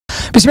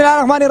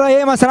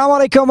बिस्मिल्लाहिर्रहमानिर्रहीम अस्सलाम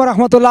वालेकुम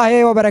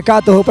वरहमतुल्लाहि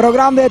वबरकातुहू।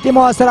 प्रोग्राम दे यतीम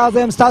और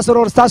सराज़म स्तासुर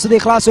और स्तासु दी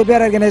इखलास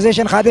वेलफेयर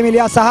ऑर्गेनाइजेशन खादिम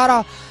इलियास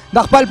सहारा द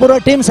खपल पूरा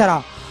टीम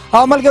सरा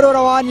अमल करो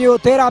रवान यो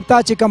 13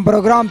 हफ्ता ची कम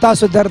प्रोग्राम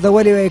तासु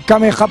दर्दवली वे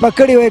कम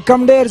खपकड़ी वे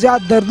कम ढेर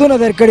ज्यादा दर्दुन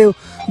दर कड़ी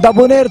द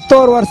बुनेर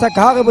तोर वर्षक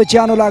हागे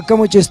बचियानो ला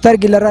कम ची स्तर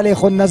की लरले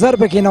खुद नजर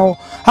पे किनो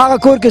हागे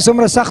कोर की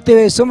सुमर सख्ती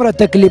वे सुमर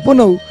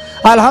तकलीफुनो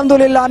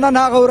अल्हम्दुलिल्लाह न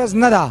नागे उरज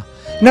नदा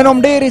नन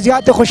हम ढेर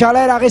ज्यादा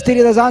खुशहाली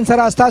रागिस्तीरी दजान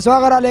सरा अस्तास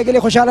वगैरह लेके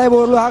खुशहाली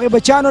बोलो हागे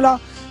बचियानो ला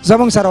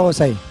जमंग सरा हो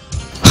सही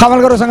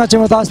खमल करो संग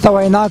चिमतास्ता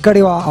वे ना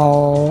कड़ी वा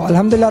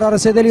अल्हम्दुलिल्लाह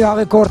रसेदली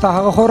हागे कोरता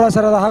हागे खोरा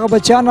सरा हागे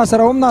बचियान ना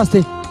सरा हम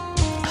नास्ती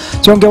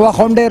चूँकि वह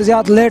हम ढेर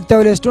ज्यादा लेट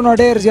थे लिस्टून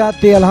ढेर ज्यादा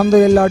थी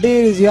अल्हम्दुलिल्लाह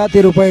ढेर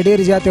ज्यादा रुपये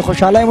ढेर ज्यादा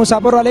खुशहाली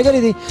मुसाफिर वाले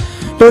गली थी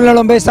टोल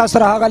लंबे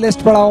सासरा हागा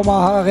लिस्ट पड़ाओ मा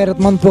हागा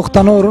गैरतमंद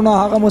पुख्तनो रुना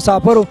हागा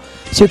मुसाफिर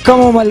ची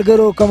कमो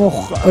मलगरो कमो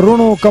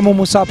रुनो कमो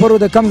मुसाफिर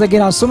दे कम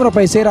जगिना सुमर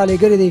पैसे वाले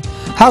गली थी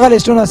हागा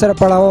लिस्टून सर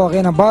पड़ाओ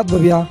अगेना बाद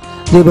बबिया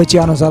दे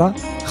बचियानो सरा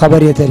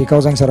खबर ये तरीका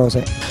उजंग सरो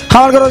से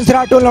खबर करो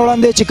सिरा टोल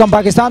लौड़ंदे चिकम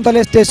पाकिस्तान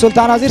तलेस्ते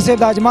सुल्तान अजीर से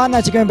अजमान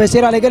ना चिकम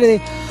पैसे वाले गली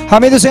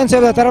हमीद हुसैन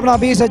से तरफ ना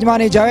 20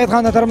 अजमानी जावेद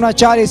खान तरफ ना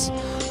 40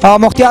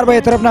 मुख्तियार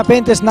भाई तरफ ना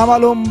 35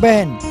 नामालूम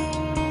बहन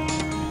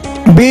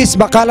 20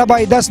 बकाला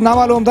भाई 10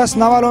 नामालूम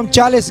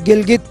 40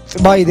 गिलगित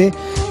भाई दे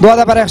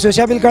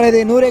 2100 बिल करे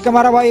दे नूर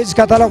कमारा भाई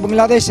इसका ताल्लुक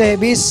बांग्लादेश से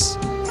 20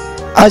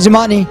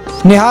 अजमानी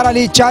निहार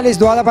अली 40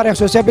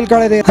 2100 बिल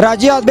करे दे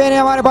राजियात बहन है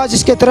हमारे पास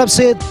इसके तरफ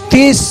से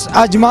 30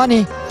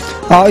 अजमानी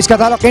और इसका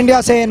ताल्लुक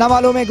इंडिया से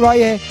नामालूम एक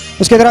भाई है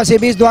उसके तरफ से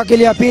 20 दुआ के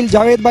लिए अपील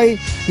जावेद भाई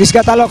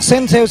जिसका ताल्लुक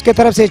सिंध से उसके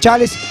तरफ से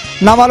 40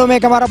 नामालूम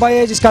एक हमारा भाई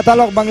है जिसका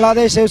ताल्लुक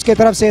बांग्लादेश से उसके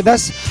तरफ से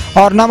 10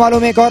 और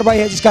नामालूम एक और भाई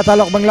है जिसका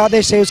ताल्लुक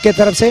बांग्लादेश से उसके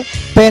तरफ से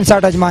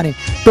 65 अजमानी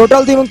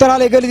टोटल दी मुख्तरा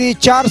लेकर दी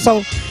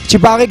 400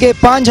 चिपागे के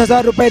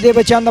 5000 रुपये दे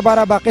बचान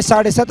दोबारा बाकी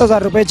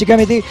 7500 रुपये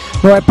चिकमी थी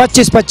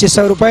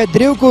 2500 रुपये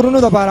द्रिव को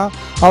रुनु दोबारा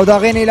और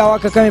दागे ने अलावा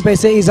कमी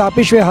पैसे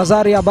इजाफी शुए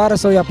 1000 या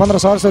 1200 या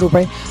 1500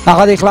 रुपये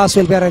आगाद इखलास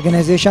वेलफेयर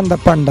ऑर्गेनाइजेशन द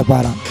पंड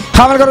दोबारा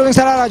खबर करो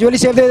सरा राजौली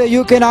से दे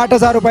यूके ना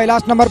 8000 रुपये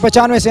लास्ट नंबर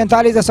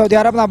 9547 सऊदी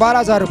अरब ना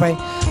 12000 रुपये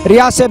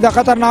रियाज से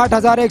कतर ना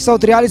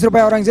 8143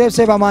 रुपये औरंगजेब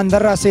से अमान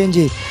दर्रा सेन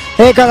जी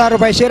 1000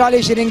 रुपये शेर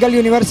अली शरिंगल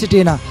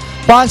यूनिवर्सिटी ना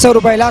 500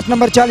 रुपये लास्ट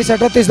नंबर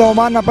 4038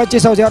 ओमान ना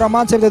 25 सऊदी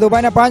रहमान से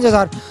दुबई ना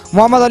 5000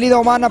 मोहम्मद अली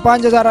ओमान ना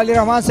 5000 अली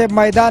रहमान से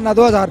मैदान ना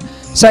 2000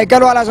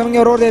 साइकिल वाला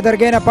समझे रोड दे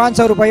दरगे ना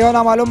 500 रुपये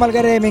ना मालूम मल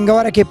करे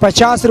मिंगवारा की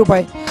 50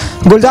 रुपये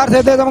गुलजार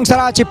से दे दमंग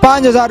सराची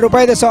 5000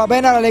 रुपये दे सौ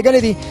बैनर ले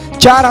गली थी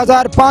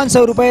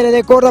 4500 रुपये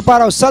दे कोर द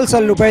पारा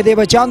सलसल रुपये दे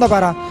बचान द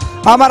पारा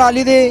अमर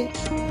अली दे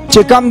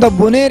चिकम द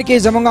बुनेर की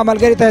जमंगा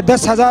मलगरी थे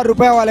 10,000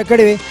 रुपये वाले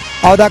कड़े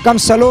और द कम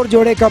सलोर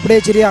जोड़े कपड़े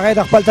चिड़िया गए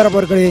दखपल तरफ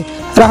और कड़े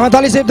रहमत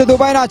अली से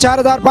दुबई ना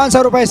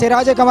 4500 रुपये से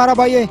राजे कमारा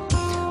भाई है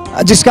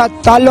जिसका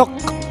ताल्लुक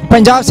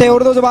पंजाब से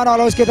उर्दू जुबान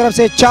वाला उसकी तरफ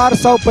से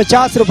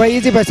 450 रुपये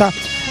इजी पैसा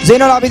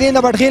ज़ैनुल आबिदीन द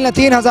बटखील ना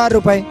 3000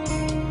 रुपये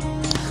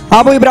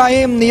अबू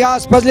इब्राहिम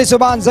नियाज फजली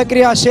सुबान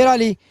जक्रिया शेर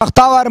अली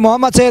अख्तावर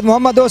मोहम्मद सैयद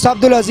मोहम्मद दोस्त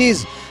अब्दुल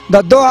अजीज़ द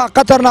दोहा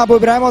कतर ना अबू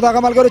इब्राहिम और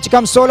अमल करो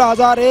चिकम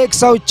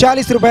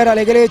 16140 रुपये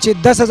रह गए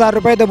 10,000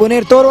 रुपये द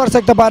बुनेर तोर वर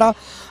सकता पारा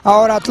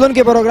और अतलुन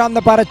के प्रोग्राम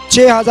द पारा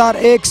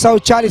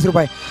 6140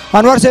 रुपये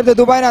अनवर से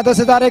दुबई ना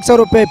 10,100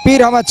 रुपये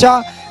पीर अहमद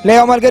शाह ले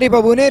अमल गरीब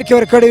बुनेर की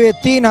ओर खड़े हुए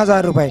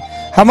 3000 रुपये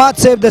हमाद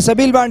सेफ द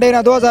सबील बांडे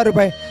ना 2000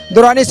 रुपये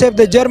दुरानी सेफ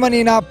द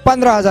जर्मनी ना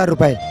 15,000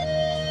 रुपये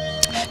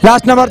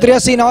लास्ट नंबर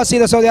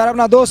 8389 सऊदी अरब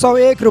ना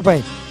 201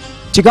 रुपये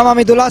चिकम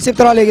अमीदुल्ला सिफ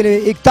तरह ले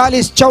गए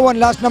 4154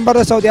 लास्ट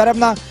नंबर सऊदी अरब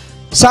ना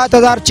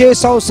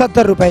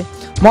 7670 रुपये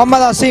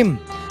मोहम्मद आसिम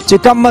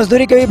चिकम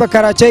मजदूरी के भी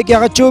कराची की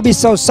अगर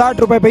 2460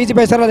 रुपये पैसी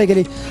पैसा ले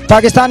गई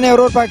पाकिस्तान ने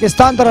और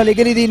पाकिस्तान तरह ले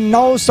गई थी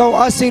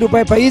 980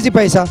 रुपये पैसी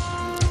पैसा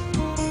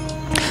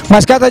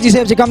मस्कत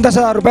जिसे चिकम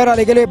 10,000 रुपये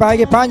ले गए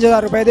पाएगी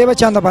 5000 रुपये दे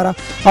बचान पारा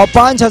और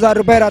 5000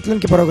 रुपये रातलन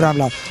के प्रोग्राम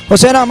ला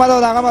हुसैन अहमद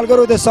और आगा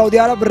मलगरू सऊदी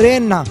अरब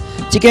रेन ना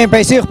चिके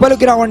पैसे खपल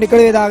की रावण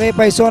निकले दागे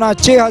पैसों ना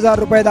 6000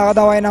 रुपये दागा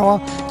दवाई ना हुआ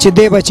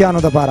चिदे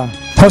बचानो दोबारा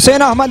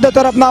हुसैन अहमद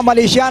तरफ ना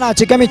मलेशिया ना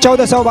चिके में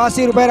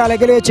 1482 रुपये डाले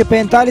के लिए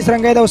 45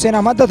 रंगे हुसैन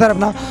अहमद तरफ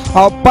ना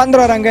और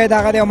 15 रंगे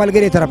दागा दे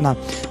अमलगिरी तरफ ना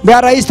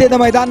बिहार रईस थे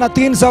मैदान ना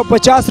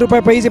 350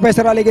 रुपये पैसे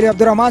पैसा डाले के लिए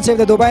अब्दुलरहमान से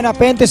दुबई ना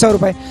 3500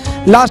 रुपये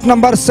लास्ट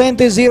नंबर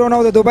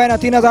 3709 दुबई ना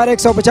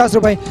 3150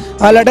 रुपये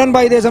लडन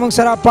भाई दे जमुक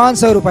सरा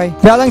 500 रुपये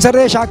यादंग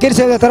सर शाकिर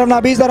से तरफ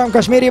ना 20 दरहम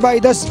कश्मीरी भाई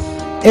 10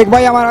 एक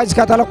भाई हमारा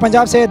जिसका ताल्लुक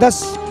पंजाब से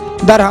 10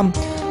 दरहम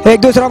एक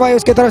दूसरा भाई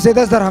उसकी तरफ से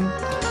 10 दरहम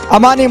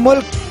अमानी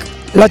मुल्क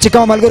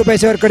लचिका मलगुर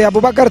पैसे और कड़े अबू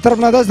बकर तरफ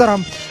ना 10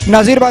 दरहम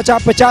नज़ीर बाचा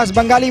 50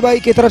 बंगाली भाई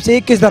की तरफ से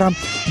 21 दरहम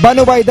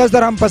बनु भाई 10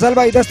 दरहम फजल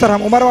भाई 10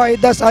 दरहम उमर भाई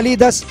 10 अली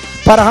 10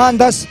 फरहान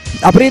 10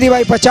 अफरीदी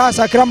भाई 50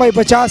 अकरम भाई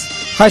 50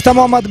 खस्ता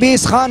मोहम्मद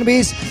 20 खान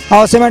 20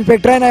 और सीमेंट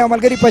फैक्ट्री है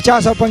मलगरी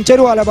 50 और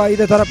पंचरू वाला भाई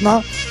तरफ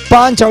ना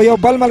 5 और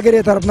बल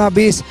मलगरी तरफ ना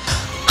 20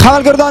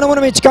 खमल गर्दान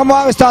में चिकम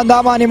वागिस्तान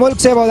दामानी मुल्क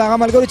से बहुत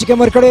मलगरू चिकम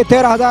मरकड़े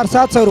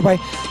 13700 रुपये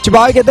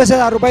चिबाई के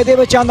 10,000 रुपये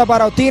दे चांदा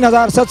पारा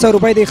 3700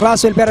 रुपये दे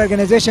इखलास वेलफेयर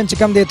ऑर्गेनाइजेशन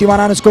चिकम दे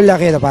तीवाना स्कूल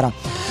लगे पारा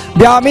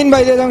ब्यामीन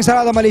भाई दे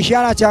सरा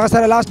मलेशिया ना चाह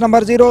सर लास्ट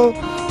नंबर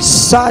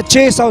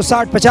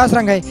 0660 50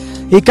 रंग है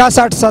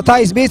 61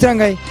 27 20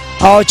 रंग है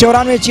और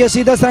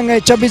 9486 10 रंग है,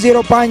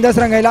 2605 10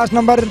 रंग है, लास्ट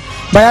नंबर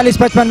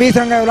 4255 20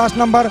 रंग है, लास्ट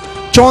नंबर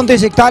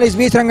 3441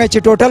 20 रंग है।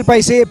 टोटल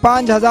पैसे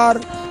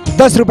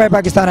 5010 रुपये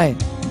पाकिस्तान है।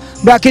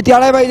 बाकी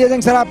त्याड़ा भाई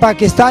दे सर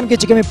पाकिस्तान की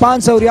चिकमी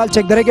 500 रियाल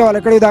चेक दरे के वाले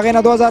कड़ी दागे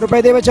ना 2000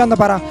 रुपये दे चंद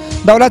पारा।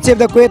 दौलत सेफ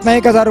द कुवैत ना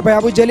 1000 रुपये,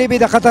 अबू जली भी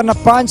द खतर ना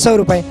 500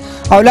 रुपये,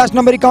 और लास्ट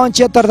नंबर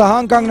 5176 द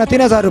हांगकांग ना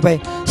 3000 रुपये।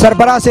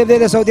 सरबराह सेफ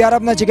दे सऊदी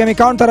अरब ना चिकमी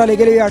अकाउंट तरह ले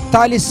गई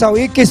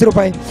 4821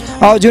 रुपये,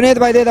 और जुनेद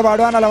भाई दे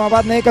बाडवान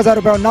अलामाबाद ने 1000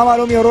 रुपये, और ना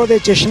मालूम और दे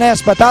चश्ने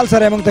अस्पताल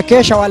सर मुंग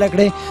कैश हवाले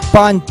कड़े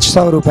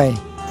 500 रुपये।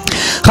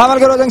 खामल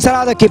के रोजंग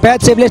सर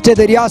किफायत से लिस्ट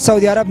रियाद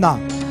सऊदी अरब ना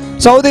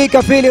सऊदी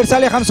कफील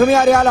इरसाल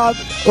 500 रियाल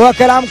व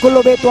कलाम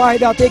कुल्लु बेत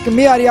वाहिद आतिक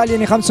 100 रियाल,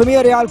 यानी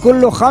 500 रियाल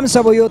कुल्लु 5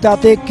 बुयूत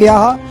आतिक क्या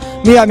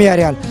 100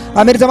 रियाल।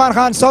 अमीर जमान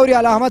खान 100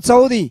 रियाल, अहमद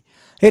सऊदी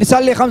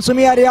इरसाल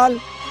 500 रियाल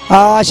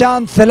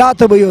आशान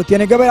 3 बुयूत,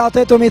 यानी कबर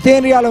आते तो 200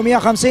 रियाल और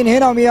 150 है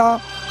ना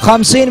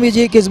 150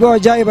 बीजी किस्बो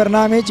जाए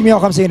बरनामेज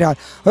 150 रियाल।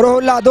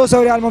 रोहुल्ला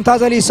 200 रियाल,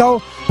 मुमताज़ अली 100,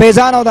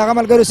 फैजान और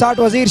दागमल गरु 60,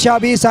 वजीर शाह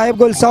 20, साहिब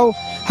गुल 100,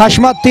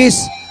 हशमत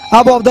 30,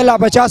 अबू अब्दुल्ला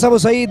 50, अबू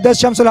सईद 10,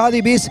 शमसुल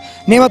हादी 20,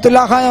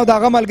 नेमतुल्लाह खान और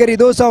दागम अलगरी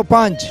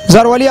 205,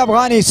 जरवली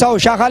अफगानी 100,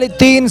 शाह खालिद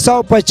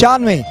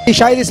 395,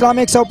 शाहिद इस्लाम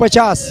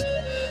 150,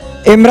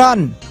 इमरान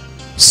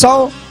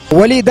 100,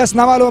 वली 10,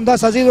 नवालुम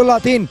 10, अजीजुल्लाह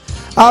 3,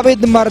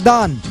 आबिद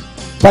मर्दान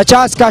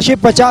 50,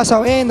 काशिफ 50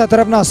 और एंद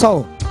तरफना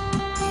 100,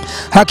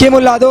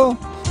 हकीमुल्लाह 2,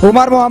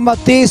 उमर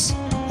मोहम्मद 30,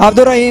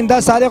 अब्दुल रहीम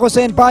 10, सादिक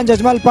हुसैन 5,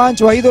 अजमल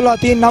 5, वहीदुल्लाह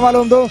 3,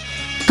 नवालुम 2,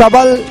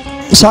 कबल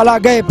साला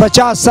गए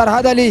 50,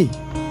 सरहद अली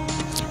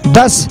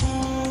 10,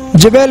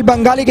 जुबेल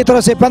बंगाली की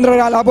तरफ से 15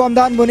 रियाल, अबू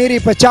हमदान मुनीरी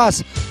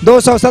 50,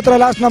 217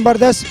 लास्ट नंबर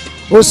 10,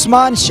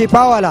 उस्मान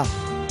शिपावाला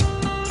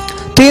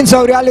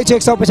 300 रियाल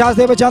 150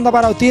 दे बचान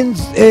दबारा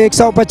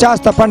 150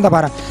 तपन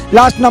दबारा,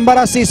 लास्ट नंबर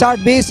 80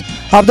 60 20,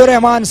 अब्दुल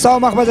रहमान 100,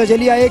 मखबज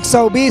जलिया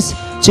 120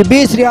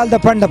 20 रियाल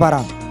दपन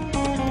दबारा,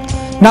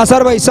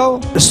 नासर भाई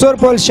 100,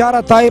 सुरपुल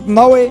शारा ताइब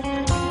 90,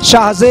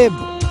 शाहजेब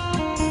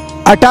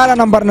 18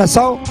 नंबर न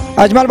 100,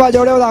 अजमल बा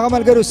जोड़े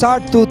दागमल गरु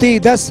 60, तूती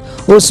 10,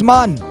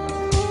 उस्मान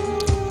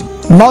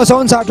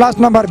 959 लास्ट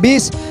नंबर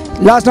 20,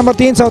 लास्ट नंबर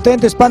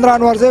 333 15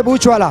 अनवर ज़ेब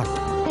ऊंचवाला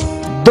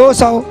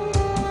 200,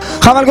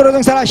 खमल के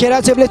रोजंग सरा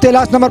शेराज से लिखते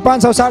last number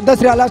 560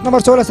 10 riyal, last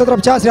number 16 17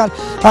 50 रियाल,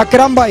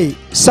 अकरम भाई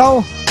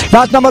 100,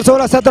 लास्ट नंबर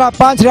 16 17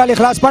 5 रियाल,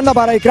 इखलास पंड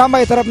पारा, इकराम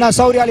भाई तरफ ना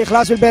 100 रियाल,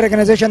 इखलास वेलफेयर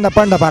ऑर्गेनाइजेशन द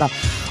पंड पारा,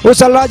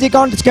 उस अल्लाजी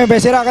अकाउंट के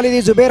बेसेरा गली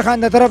दी जुबैर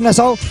खान द तरफ ना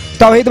 100,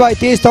 तौहीद भाई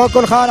 30,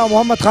 तवक्कुल खान और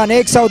मोहम्मद खान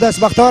 110,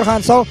 बख्तौर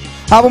खान 100,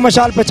 अबू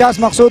मशाल 50,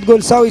 मकसूद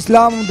गुल 100,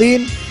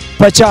 इस्लामुद्दीन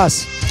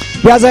 50,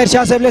 या ज़ाहिर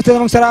शाह से लिखते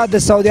मुंगसराद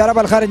सऊदी अरब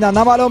अल खारिज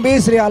ना मालूम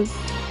 20 रियाल,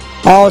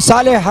 और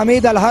सालेह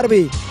हमीद अल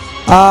हरबी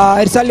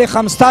इरसल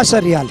 15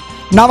 रियाल,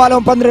 ना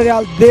मालूम 15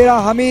 रियाल, देरा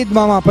हमीद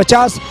मामा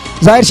 50,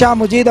 ज़ाहिर शाह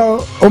मुजीद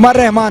और उमर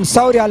रहमान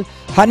 100 रियाल,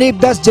 हनीफ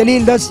 10,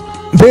 जलील 10,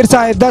 बीर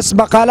साहिब 10,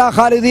 बकाला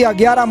खालिदी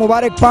 11,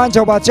 मुबारक 5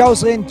 और बादशाह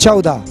हुसैन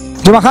 14।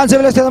 जुमा खान से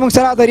लिखते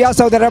मुंगसराद रियाद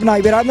सऊदी अरब ना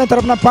इबराद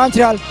तरफ 5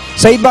 रियाल,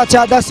 सईद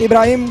बादशाह 10,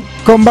 इब्राहिम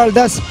कुंबल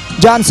 10,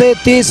 जान से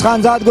 30,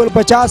 खानजाद गुल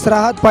 50,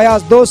 राहत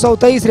पयास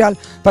 223 रियाल,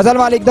 फजल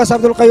मालिक 10,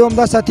 अब्दुल कयूम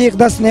 10, अतीक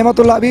 10,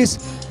 नेमतुल्लाह 20,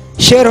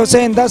 शेर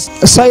हुसैन 10,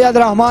 सैयद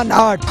रहमान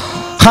 8,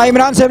 खा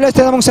इमरान से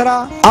मुंगसरा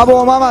अबू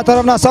उमामा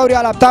तरफना 100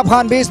 रियाल, आफ्ताब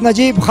खान 20,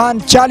 नजीब खान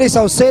 40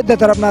 और सैद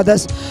तरफना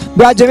 10,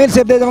 ब्याज जमील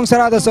से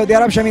मुंगसरा 10 सऊदी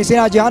अरब,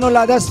 शमीसिना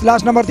जहानुल्लाह 10,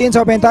 लास्ट नंबर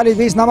 345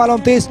 20, नामालूम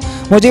 30,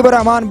 मुजीबुर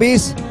रहमान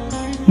 20,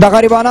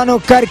 दगरीबाना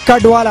कर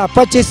कटवाला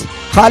 25,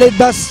 खालिद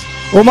 10,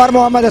 उमर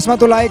मोहम्मद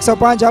असमतुल्लाह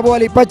 105, अबू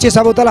अली 25,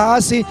 अबू तलहा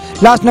 80,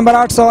 लास्ट नंबर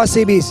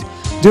 880 20,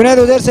 जुनेद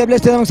उजैर से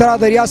मुंगसरा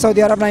रियाद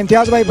सऊदी अरब ना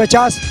इम्तियाज भाई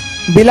 50,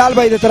 बिलाल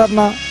भाई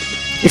तरफना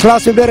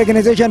इखलास वेलफेयर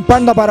ऑर्गेनाइजेशन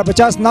पंड पारा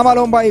 50,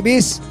 नामालूम भाई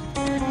 20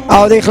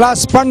 और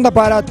इखलास पंड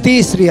पारा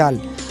 30 रियाल,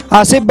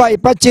 आसिफ भाई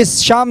 25,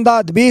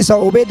 शामदाद 20 और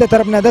उबैद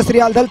तरफ ने 10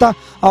 रियाल दलता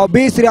और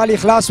 20 रियाल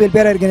इखलास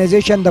वेलफेयर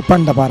ऑर्गेनाइजेशन द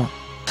पंड पारा,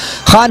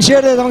 खान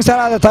शेर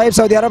दे ताइब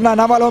सऊदी अरब ना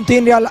नामालूम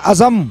 3 रियाल,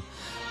 अजम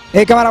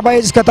एक हमारा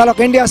भाई जिसका ताल्लुक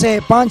इंडिया से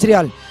 5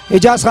 रियाल,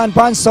 इजाज खान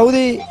 5,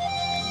 सऊदी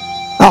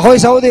अखोई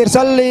सऊदी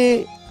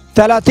इरसली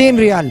 30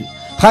 रियाल,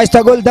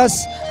 खाइस्तगुल 10,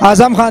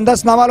 आजम खान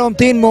 10, नामालूम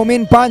 3,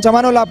 मोमिन 5,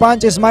 अमानुल्लाह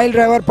 5, इस्माइल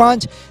ड्राइवर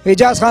 5,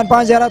 इजाज खान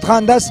 5, जरात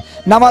खान 10,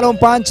 नामालूम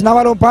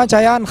 5,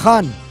 अयान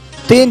खान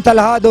 3,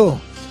 तलहा 2,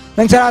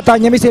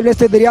 ताजनबी से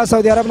रियाद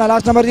सऊदी अरब ना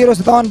लास्ट नंबर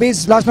 057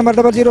 20, लास्ट नंबर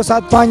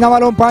 0075,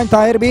 नामालूम 5,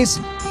 ताहिर 20,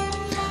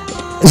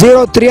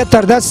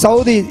 073 10,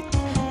 सऊदी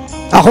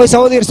अखोई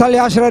सऊदी इरसल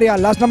 10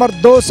 riyal, last number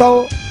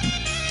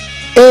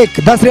 201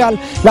 10 riyal,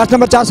 last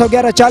number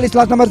 411 40,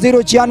 last number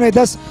 096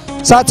 10,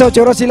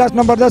 784 last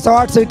number 10,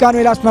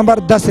 891 last number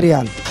 10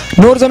 रियाल।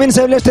 नूर जमीन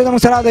से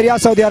रियाद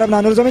सऊदी अरब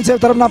ना नूर जमीन से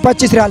तरफ ना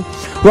 25 रियाल,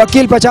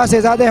 वकील 50,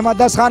 एजाद अहमद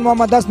 10, खान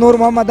मोहम्मद 10, नूर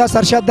मोहम्मद 10,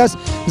 अरशद 10,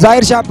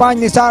 जाहिर शाह 5,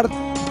 निसार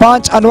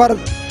 5, अनवर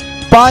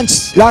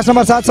 5, लास्ट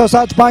नंबर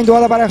 707 5,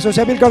 2012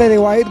 शबील कड़े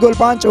वाहिद गुल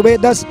 5, उबैद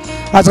 10,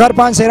 असगर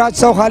 5, सिराज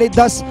 100, खालिद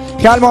 10,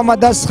 ख्याल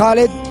मोहम्मद 10,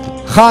 खालिद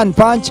खान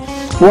 5,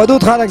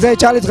 वदूद खान अगज़ई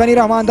 40, गनी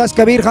रहमान 10,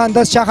 कबीर खान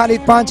 10, शाह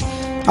खालिद 5,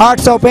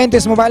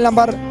 835 मोबाइल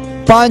नंबर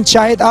 5,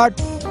 शाहिद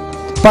 8,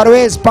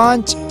 परवेज़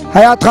 5,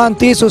 हयात खान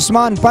 30,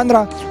 उस्मान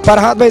 15,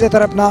 फरहाद भाई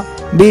तरफ ना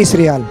 20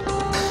 रियाल।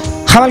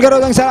 खमलगरो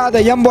जंग सरा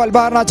द यम बॉल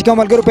बाहर ना चिका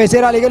मलगरो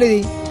पैसे राली गली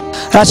दी।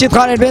 राशिद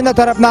खान एडवेंदा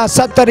तरफ ना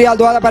 70 रियाल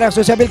दुआदा पर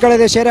 100 अपील करे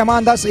थे। शेर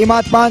रहमान 10,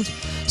 इमाद 5,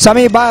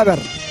 समी बाबर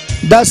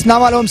 10,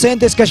 नामालूम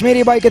 37,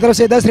 कश्मीरी भाई की तरफ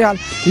से 10 रियाल।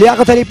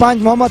 लियाकत अली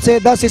 5, मोहम्मद से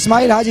 10,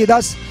 इस्माइल हाजी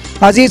 10,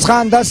 अजीज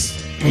खान 10,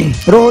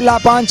 रोहुल्ला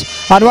 5,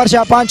 अनवर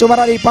शाह 5, उमर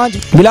अली 5,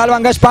 बिलाल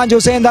वंगश 5,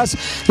 हुसैन 10,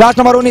 लास्ट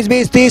नंबर 19,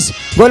 20, 30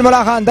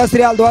 गुलमुला खान 10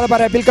 रियाल दुआदा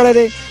पर अपील करे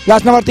थे।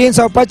 लास्ट नंबर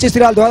 325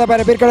 रियाल दुआदा पर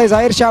अपील करे।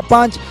 जाहिर शाह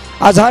 5,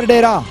 अजहर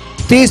डेरा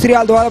 30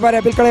 रियाल दुआदा पर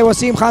अपील करे।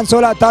 वसीम खान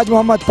 16, ताज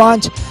मोहम्मद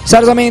 5,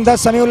 सरजमीन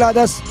 10, समीउल्लाह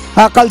 10,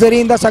 अकल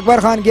जरीन 10, अकबर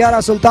खान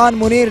 11, सुल्तान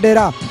मुनीर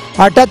डेरा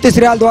 38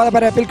 रियाल दुआदा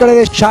पर अपील करे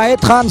थे। शाहिद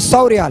खान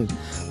 100 रियाल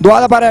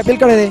दुआदा पर अपील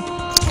करे थे।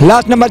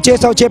 लास्ट नंबर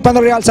 606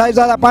 15 रियाल।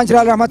 साहिबजादा 5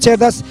 रियाल, रहमत शेर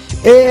 10,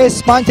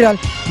 AS 5 रियाल,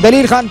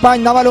 दलील खान 5,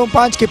 नवालूम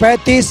 5, किफायत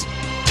 30,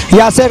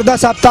 यासिर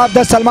 10, आफ्ताब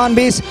 10, सलमान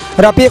 20,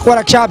 रफीक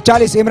वर्कशाप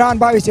 40, इमरान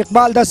 22,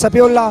 इकबाल 10,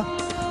 सफीउल्लाह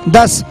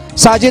 10,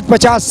 साजिद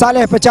 50,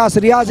 सालेह 50,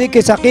 रियाजी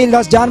की शकील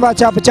 10, जान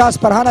बादशाह 50,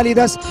 फरहान अली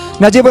 10,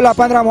 नजीबुल्लाह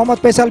 15, मोहम्मद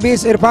फैसल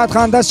 20, इरफात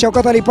खान 10,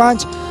 शौकत अली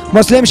 5,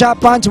 मुस्लिम शाह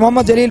 5,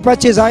 मोहम्मद जलील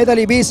 25, जाहिद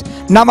अली 20,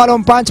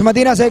 नामालूम 5,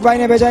 मदीना से एक भाई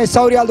ने भेजा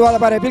 100 रियाल दुआदा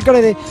पर अपील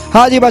करे थे।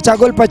 हाजी बच्चा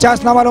गुल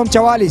 50, नामालूम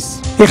 44,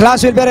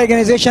 इखलास वेलफेयर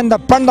ऑर्गेनाइजेशन द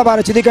पंड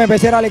बार चिदी के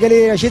पैसे राले के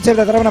लिए रशीद से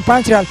तरफ ना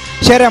 5 रियाल,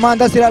 शेर रहमान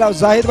 10 रियाल और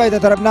जाहिद भाई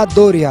तरफ ना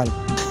 2 रियाल।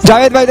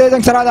 जावेद भाई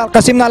दे सरादा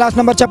कसीम ना last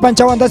number 56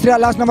 54 10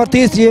 riyal, last number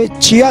 30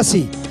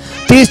 86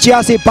 30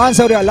 86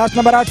 500 riyal, last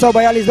number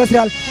 842 10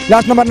 riyal,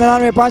 last number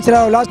 99 5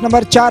 riyal, last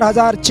number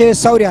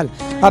 4600 रियाल।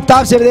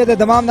 अफ्ताब से दे दे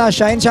दमामना,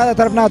 शाहीन शाह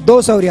तरफ ना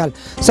 200 रियाल,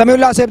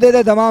 समीउल्लाह से दे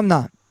दे दमामना,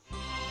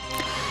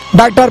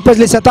 डॉक्टर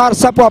फजली सतार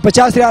सपवा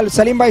 50 रियाल,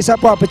 सलीम भाई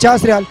सपवा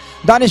 50 रियाल,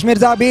 दानिश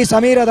मिर्जा 20,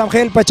 अमीर अदम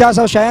खेल 50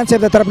 और शायान से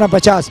तरफ ना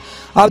 50,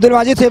 अब्दुल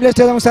माजिद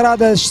से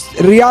सराद,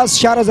 रियाज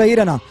शारा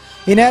जहीरना,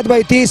 इनायत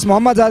भाई 30,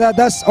 मोहम्मद ज़ादा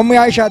 10, उम्मी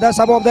आयशा 10,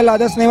 अबू अब्दुल्ला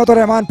 10, नेमतुर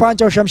रहमान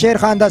 5 और शमशेर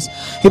खान 10,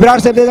 इब्रार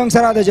से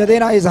सराद,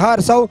 जदेना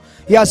इजहार 100,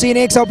 यासीन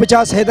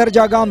 150, हैदर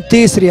जागाम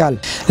 30 रियाल,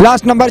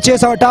 लास्ट नंबर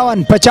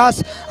 658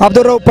 50,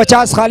 अब्दुल रऊफ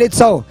 50, खालिद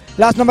 100,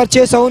 लास्ट नंबर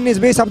 619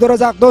 20, अब्दुल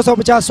रज़ाक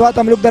 250, स्वात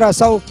अमलुकदरा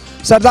 100,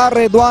 सरदार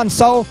रेदवान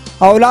 100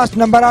 और लास्ट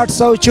नंबर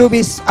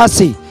 824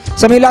 80,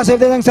 समीला से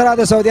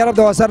सराद सऊदी अरब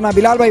 2 असरना,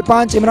 बिलाल भाई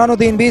 5,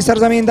 इमरानुद्दीन 20,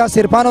 सरजमीन 10,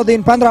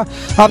 इरफानुद्दीन 15,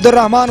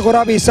 अब्दुर्रहमान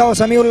गुराबी 100,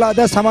 समीउल्लाह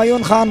 10,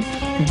 हमायून खान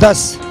 10,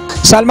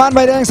 सलमान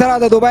भाई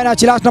सराद दुबई ना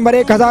लास्ट नंबर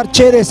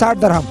 1060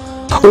 दरहम,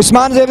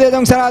 उस्मान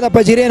जेब सराद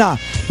पजीरेना,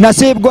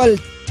 नसीब गुल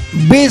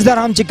 20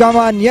 दरहम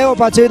चिकामान ये वो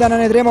पाचवीदा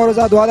ने द्रेम और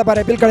दुआदा पर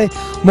अपील करे।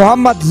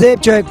 मोहम्मद जेब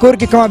जो है कुर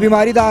की कमा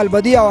बीमारी दा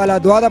अलबदिया वाला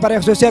दुआदा पर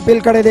 100 अपील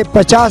करे दे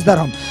 50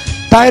 दरहम,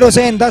 ताहिर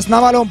हुसैन 10,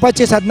 नामालूम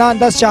 25, अदनान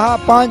 10, शहाब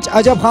 5,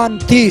 अजब खान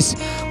 30,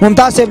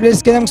 मुमताज से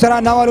ब्लिस के सरा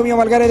नामालूम ये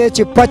मलगरे दे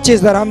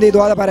 25 दरहम दी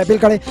दुआदा पर अपील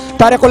करे।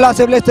 तारिकुल्लाह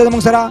से ब्लिस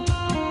के सरा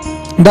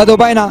द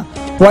दुबैना,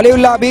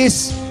 वलीउल्लाह 20,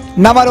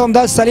 नामालूम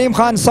 10, सलीम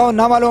खान 100,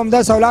 नामालूम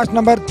 10 और लास्ट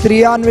नंबर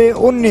 93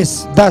 19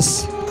 10,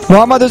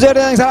 मोहम्मद उजैर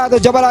सरा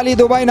जबल अली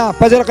दुबैना,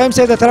 फजल क़ैम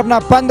से तरफ ना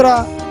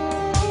 15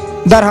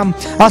 दरहम,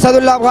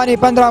 असदुल्लाह अफगानी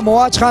 15,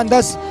 मुआज खान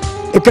 10,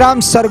 इकराम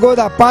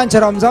सरगोदा 5,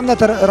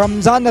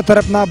 रमजान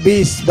तरफ ना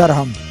 20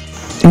 दरहम,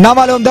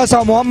 नामालूम 10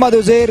 और मोहम्मद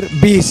उजैर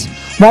 20,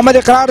 मोहम्मद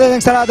इकरार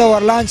सरा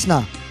वरलांच ना,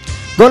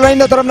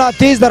 गोलरइंदा तरफ ना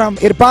 30 दरहम,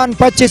 इरफान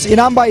 25,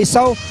 इनाम भाई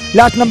 100,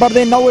 लास्ट नंबर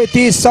दे 90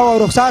 30 100 और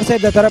रुखसार से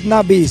तरफ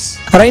ना 20,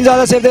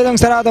 रहीमजादा से दे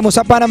सरा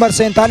मुसफ़ा नंबर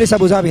 47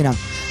 अबूजाबीना,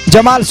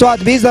 जमाल स्वाद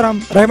 20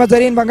 दरहम, रहमत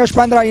जरीन बंगश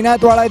 15,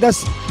 इनायत वाला 10,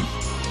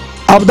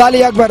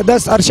 अब्दाली अकबर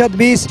 10, अरशद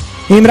 20,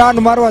 इमरान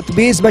मरवत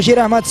 20, बशीर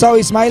अहमद 100,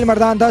 इस्माइल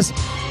मर्दान 10,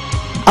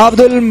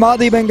 अब्दुल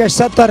मादी बंगश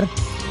 70,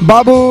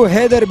 बाबू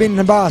हैदर बिन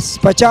अब्बास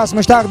 50,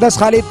 मुश्ताक 10,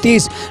 खालिद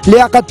 30,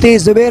 लियाकत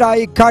 30, जुबैर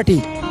आई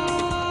काटी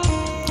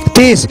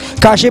 30,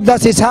 काशिफ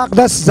 10, इसहाक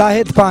 10,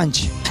 जाहिद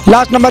 5,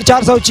 last number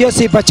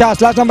 486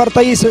 50, last number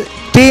 23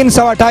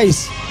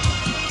 328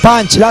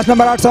 5, last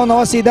number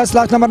 889 10,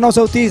 last number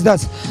 930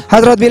 10,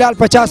 हजरत बिलाल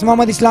 50,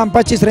 मोहम्मद इस्लाम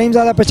 25,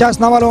 रहीमजादा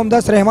 50, नवालूम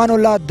 10,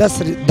 रहमानुल्लाह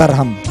 10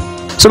 दरहम,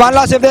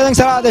 सुभानअल्लाह से दे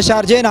सराद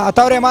शारजेना,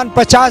 अताउर रहमान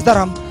 50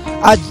 दरहम,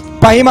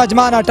 फहीम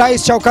अजमान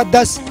 28, शौकत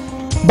 10,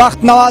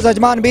 बख्त नवाज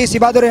अजमान 20,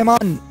 इबादुर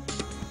रहमान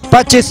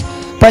 25,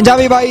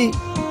 पंजाबी भाई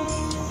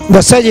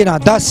सजीना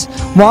 10,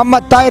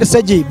 मोहम्मद ताहिर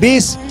सजी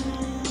 20,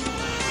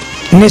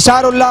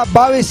 निसारुल्लाह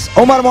 22,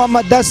 उमर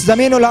मोहम्मद 10,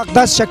 जमीनुल हक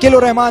 10,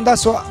 शकीलुर रहमान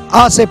 10,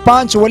 आसिफ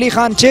 5, वली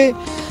खान 6,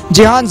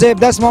 जिहान जेब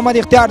 10, मोहम्मद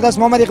इख्तियार 10,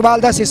 मोहम्मद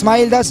इकबाल 10,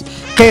 इस्माइल 10,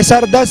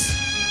 कैसर 10,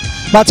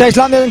 बादशाह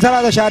इस्लाम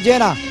सराद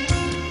शारजेना,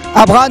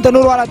 अफगान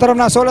तनूर वाला तरफ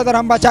ना 16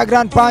 दरहम, बादशाह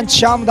ग्रान 5,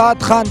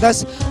 शामदाद खान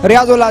 10,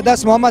 रियाजुल्लाह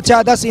 10, मोहम्मद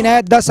शाह 10,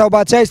 इनायत 10 और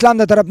बादशाह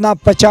इस्लाम तरफ ना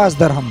 50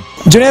 दरहम,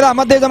 जुनेद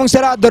अहमद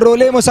सराद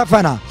दरोले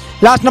मुसफ़ना,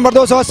 लास्ट नंबर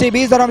 280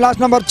 20 दरहम,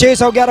 last number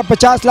 611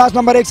 50, last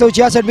number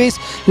 166 20,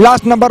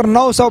 last number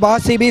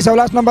 982 20 और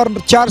लास्ट नंबर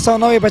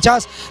 409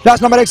 50,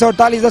 लास्ट नंबर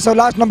 148 10 और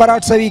लास्ट नंबर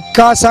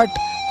 861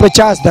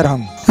 50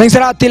 दरहम।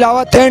 सराद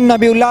तिलावत एंड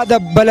नबीउल्लाह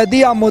द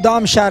बलदिया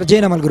मुदाम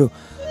शारजेन अमलगुरु,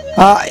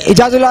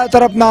 इजाजुल्लाह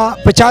तरफ ना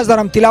 50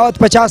 दरहम, तिलावत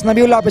 50,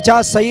 नबीउल्लाह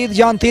 50, सईद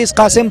जान 30,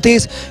 कासिम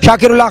 30,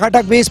 शाकिरुल्लाह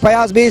खटक 20,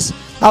 फयाज 20,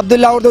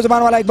 अब्दुल्ला उर्दू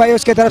ज़बान वाला एक भाई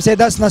उसके तरफ से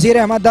 10, नसीर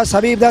अहमद 10,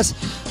 हबीब 10,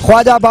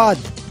 ख्वाजाबाद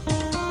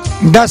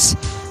 10।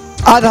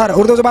 अदहर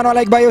उर्दू जुबान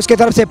वाला एक भाई उसकी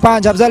तरफ से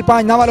 5। अफजल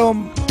 5।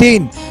 नामालूम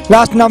 3।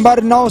 लास्ट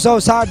नंबर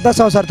 960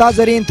 10 सरताज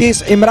जरीन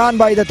 30। इमरान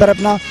भाई द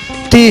तरफ ना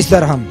 30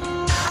 दरहम।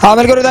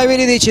 आमल करो दावी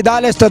दी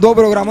चिदाल इस दो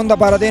प्रोग्राम उन द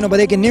पारा देनो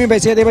बदे कि निमी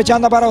पैसे दे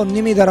बचान द पारा और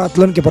निमी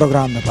दरातलन के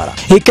प्रोग्राम द पारा।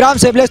 इकराम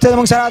से ब्लेस ते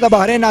मंगसरा द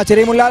बहरीन ना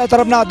चरीमुल्लाह द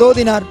तरफ ना 2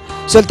 दिनार।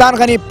 सुल्तान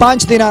गनी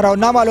 5 दिनार और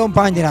नामालूम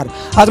 5 दिनार।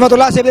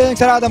 अजमतुल्लाह से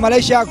मंगसरा द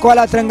मलेशिया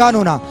कोला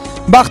तेलंगाना ना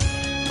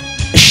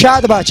बख्त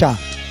शाद बादशाह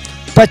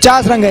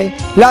 50 रंगे।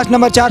 लास्ट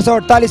नंबर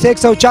 448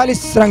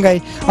 140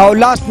 रंगे और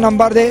लास्ट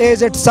नंबर दे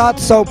एजेट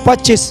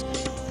 725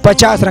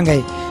 50 रंगे।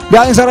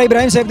 ब्यान सर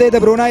इब्राहिम से दे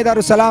ब्रुनाई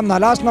दारुसलाम ना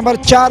लास्ट नंबर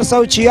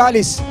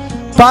 446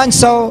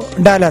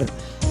 $500।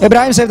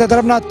 इब्राहिम से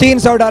तरफ ना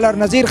 $300।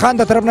 नज़ीर खान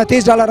द तरफ ना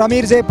 $30।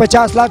 अमीर से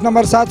 50। लास्ट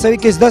नंबर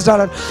 721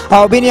 $10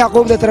 और बिन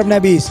याकूब द तरफ ना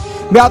 20।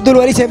 अब्दुल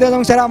वली से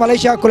सरा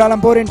मलेशिया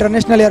कुलालमपुर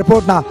इंटरनेशनल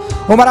एयरपोर्ट ना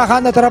उमरा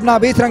खान द तरफ ना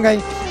 20 रंगे।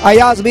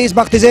 अयाज 20।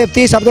 बख्तिजेब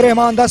 30। अब्दुल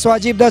रहमान 10।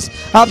 वाजिब 10।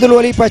 अब्दुल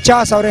वली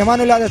 50 और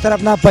रहमानुल्लाह द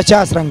तरफ ना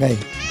 50 रंगे।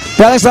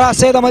 सरा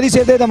से मदी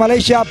से दे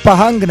मलेशिया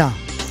पहंग ना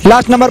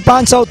लास्ट नंबर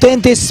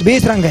 533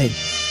 20 रंगे।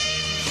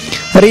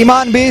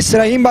 रीमान 20।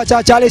 रहीम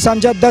बाचा 40।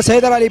 अमजद 10।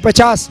 हैदर अली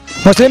 50।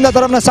 मुस्लिम द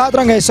तरफ ना 7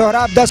 रंगे।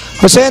 सोहराब 10।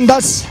 हुसैन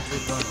 10।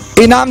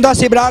 इनाम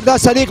 10। इब्रार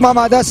 10। सदीक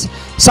मामा 10।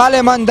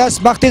 सालेमन 10।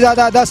 बख्ती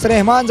ज़ादा 10।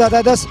 रहमान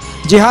ज़ादा 10।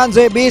 जिहान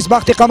से 20।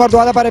 बख्ती कमर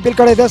द्वादा पर अपील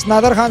करे 10।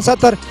 नादर खान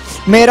 70।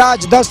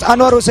 मेराज 10।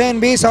 अनवर हुसैन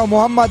 20 और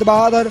मोहम्मद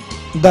बहादुर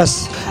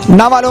 10।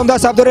 नामालूम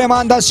 10। अब्दुल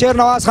रहमान 10। शेर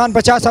नवाज खान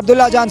 50।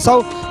 अब्दुल्ला जान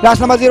 100।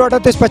 Last number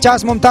 038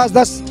 50। मुमताज़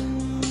 10।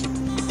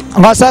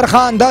 गसर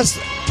खान 10।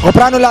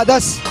 गफरानुल्लाह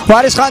 10।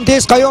 वारिस खान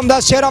 30। कयूम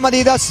 10। शेर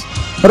अहमदी 10।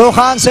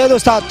 रोखान सैद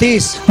उस्ताद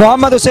 30।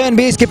 मोहम्मद हुसैन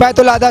 20।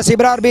 किफायतुल्लाह 10।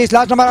 इब्रार 20।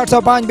 Last number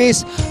 805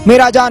 20।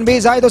 मीरा जान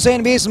 20। जाहिद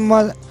हुसैन 20।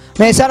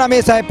 मेहसन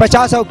अमीर साहब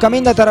 50 और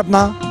कमिंदा तरफ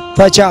ना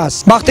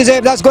 50। बख्ती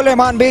ज़ेब 10। गुल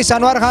रहमान 20।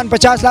 अनवर खान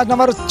 50। Last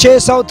number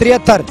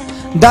 673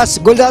 10।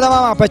 गुलजादा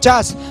मामा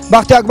 50।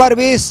 बख्ती अकबर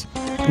 20।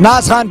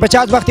 नाज खान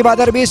 50। बख्ती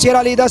बहादुर 20। शेर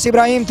अली 10।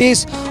 इब्राहिम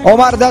 30।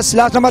 उमर 10।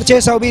 Last number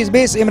 620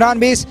 20। इमरान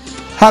 20।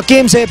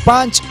 हकीम से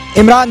 5।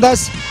 इमरान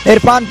 10।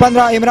 इरफान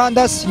 15। इमरान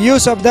 10।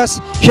 यूसुफ 10।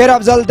 शेर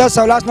अफजल 10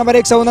 और लास्ट नंबर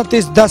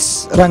 129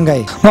 10 रंग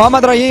गए।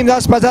 मोहम्मद रहीम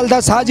 10। फजल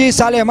 10। हाजी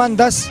सालेमन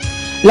 10।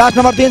 Last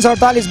number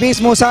 348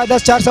 20। मूसा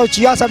 10।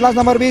 466 last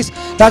number 20।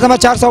 Last number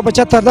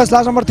 475 10।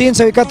 Last number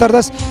 371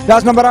 10।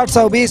 Last number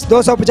 820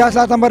 250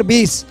 last number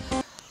 20।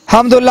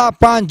 हमदुल्ला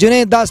 5।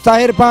 जुनेद 10।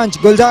 ताहिर 5।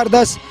 गुलजार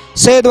 10।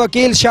 सैद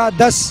वकील शाह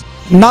 10।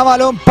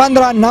 नामालूम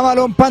 15।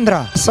 नामालूम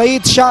 15।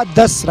 सईद शाह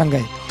 10 रंग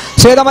गए।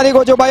 सैद अहमदी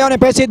को जो भाइयों ने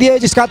पैसे दिए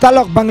जिसका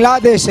ताल्लुक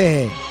बांग्लादेश से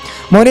है।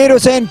 मुनीर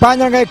हुसैन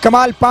 5 रंगे।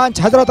 कमाल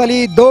 5। हजरत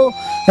अली 2।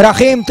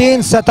 रहीम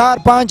 3। सतार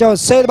 5 और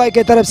सैद भाई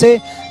की तरफ से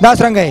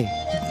 10 रंगे।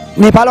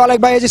 नेपाल वाला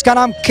एक भाई है जिसका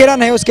नाम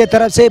किरण है उसके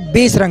तरफ से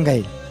 20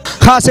 रंगे।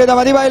 हाँ सैद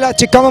अहमदी भाई ला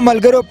चिक्कम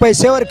मलगरो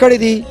पैसे और कड़ी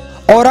दी।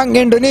 औरंग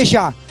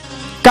इंडोनेशिया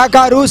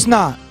काका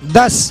रूसना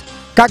 10।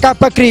 काका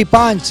पकरी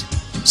 5।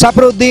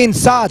 सफरुद्दीन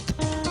 7।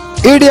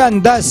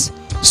 ईडियन 10।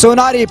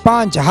 सोनारी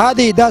 5।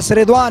 हादी 10।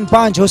 रिदवान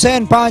 5।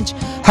 हुसैन 5।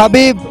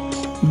 हबीब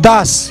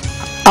 10।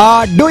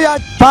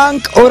 डुयट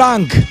पंक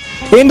औरंग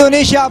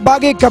इंडोनेशिया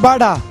बागी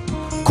कबाड़ा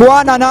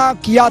कुआन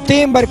अनाक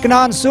यातीम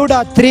बरकनान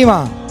सूडा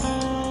त्रीमा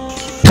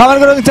खबर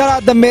करो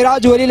द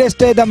मेराज वली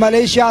लिस्टे द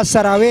मलेशिया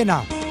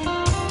सरावेना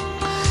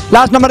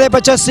लास्ट नंबर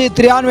 85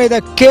 93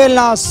 द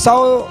केलना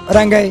 100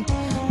 रंगे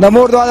द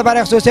मोर द्वारा पर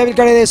 107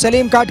 करे दे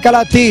सलीम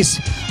काटकला 30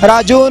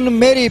 राजून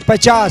मेरी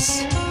 50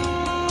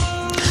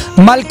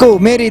 मलकू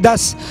मेरी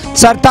 10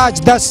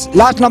 सरताज 10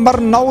 लास्ट नंबर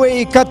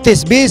 90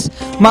 31 20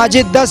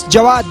 माजिद 10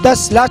 जवाद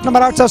 10 लास्ट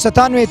नंबर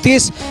 897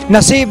 30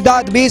 नसीब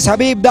दाद 20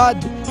 हबीब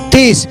दाद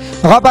 30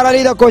 गफर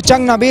अली द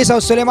कोचंग ना 20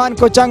 और सुलेमान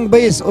कोचंग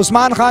 20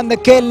 उस्मान खान द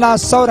केलना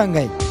 100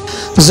 रंगे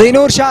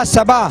ज़ीनूर शाह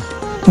सबा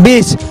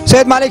 20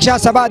 सैयद मालिक शाह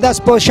सबा 10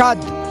 पोशाद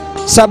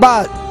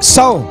सबा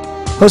 100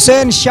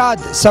 हुसैन शाद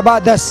सबा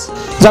 10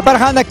 जफर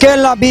खान द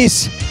केलना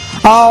 20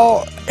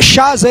 और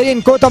शाह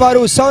जरीन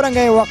कोतबारू 100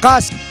 रंगे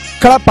वकास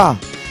कड़पा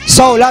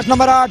 100 लास्ट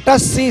नंबर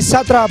 88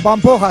 17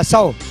 बम्पोखा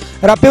 100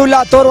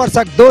 रफीउल्लाह तोर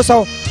वर्षक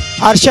 200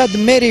 अरशद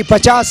मेरी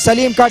 50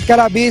 सलीम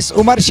काटकला 20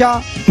 उमर शाह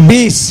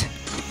 20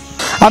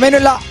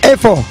 अमीनुल्लाह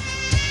एफो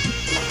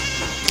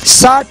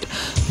 60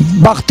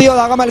 बख्ती और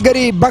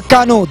आगमलगरी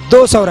बक्कानू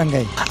 200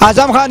 रंगे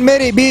आजम खान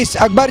मेरी 20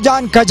 अकबर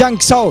जान कजंग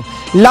 100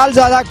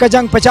 लालजादा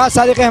कजंग 50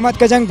 सादिक अहमद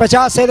कजंग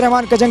 50 सैद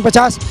रहमान कजंग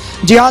 50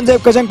 जिहान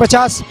जेब कजंग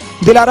 50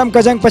 दिलारम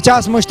कजंग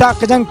 50 मुश्ताक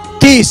कजंग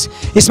 30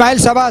 इस्माइल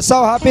सबा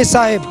 100 हाफिज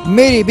साहिब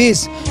मेरी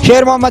 20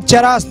 शेर मोहम्मद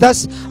चरास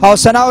 10 और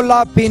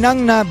सनाउल्लाह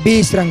पीनंग ना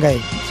 20 रंगे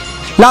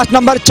लास्ट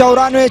नंबर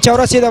 94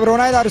 84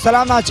 दबरोनाई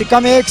दारुसलाम ना चिक्का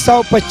में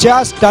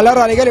 $150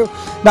 वाले गए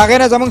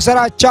दागेना जमुंग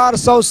सरा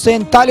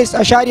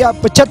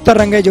 447.75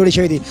 रंगे जोड़ी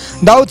शुई थी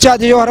दाऊद शाह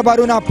जोहर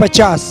बारूना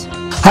 50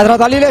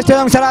 हजरत अली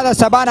लेस्टेम सरा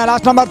सबाना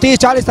लास्ट नंबर 30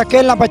 40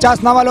 तकेल ना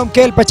 50 नामालूम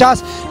केल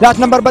 50 लास्ट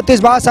नंबर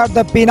 32 62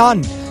 द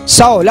पीनान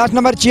 100 लास्ट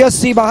नंबर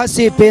 86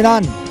 82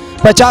 पेनान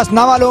 50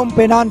 नामालूम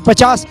पेनान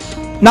 50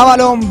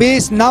 नामालूम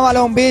 20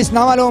 नामालूम 20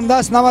 नामालूम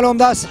 10 नामालूम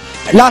 10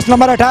 लास्ट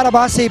नंबर 18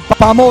 82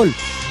 पामोल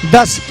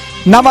 10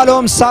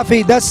 نامعلوم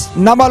صافی 10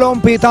 نامعلوم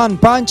پیتان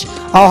 5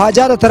 او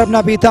حاجات طرف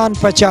نه پیتان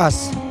 50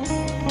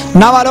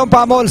 نامعلوم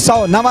پامول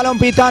 100 نامعلوم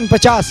پیتان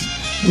 50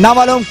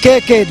 نامعلوم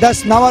کے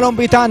 10 نامعلوم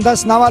پیتان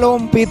 10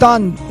 نامعلوم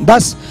پیتان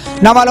 10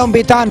 نامعلوم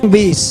پیتان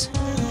 20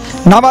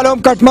 نامعلوم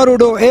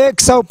کٹمروڈو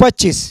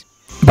 125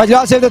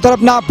 بجلال صاحب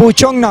طرف نہ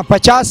پوچھوں نہ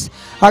 50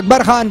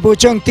 اکبر خان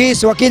پوچھوں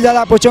 30 وکیل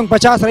زادہ پوچھوں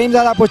 50 رحیم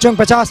زادہ پوچھوں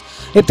 50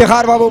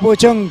 افتخار بابو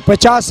پوچھوں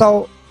 50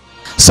 او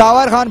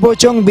ساور خان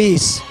پوچھوں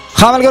 20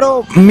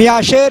 خاملگرو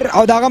میاشر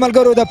او داغا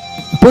ملگرو دا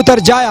پوتر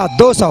جایا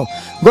 200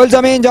 گل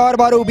زمین جوہر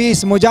بارو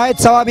 20 مجاہد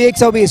ثوابی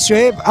 120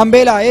 شعیب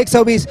امبیلا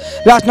 120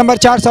 لاسٹ نمبر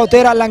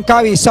 413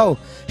 لنکاوی 100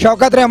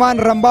 شوکت رحمان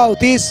رمباؤ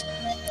 30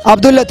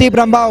 عبداللطیف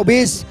رمباؤ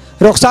 20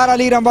 رخسار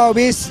علی رمباؤ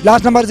 20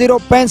 لاسٹ نمبر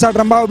 065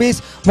 رمباؤ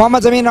 20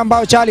 محمد زمین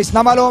رمباؤ 40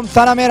 نامعلوم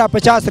ثنا میرا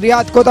 50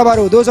 ریاض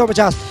کوتبارو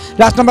 250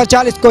 لاسٹ نمبر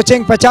 40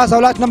 کوچنگ 50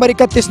 اور لاسٹ نمبر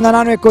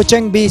 3199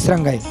 کوچنگ 20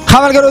 رنگای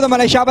خاملګرو د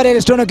ملیشیا بر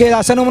ریسټونو کې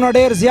داسنومونو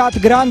ډیر زیات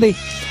ګران دي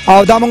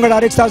او دا مونږ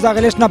ډایرکټ تاسو د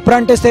غلیش نه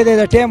پرنټ استه دي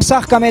د ټیم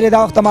سخت کمې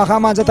دا وخت ما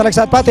خامہ ځته لک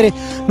سات پاتره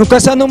نو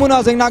کسنومونو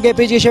څنګه کې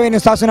پیجی شوی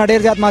نو تاسو نه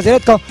ډیر زیات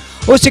معذرت کو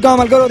اوس چې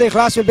کوملګرو د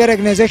اخلاص ویلفیر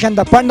ارګنایزیشن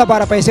د فند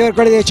لپاره پیسې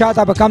ورکړي دي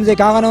چاته په کم ځای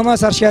کاغه نو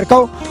سر شیر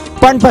کو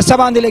فند په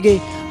سبا باندې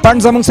لګي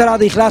فند زموږ سره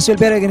د اخلاص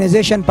ویلفیر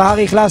ارګنایزیشن په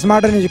هغه اخلاص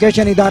ماډرن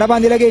ایجوکیشن اداره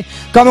باندې لګي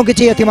کوم کې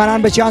چې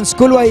یتیمانان بچیان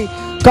سکول وای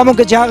کوم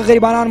کې چې هغه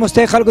غریبانان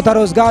مستحق خلکو ته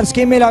روزګار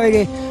سکیم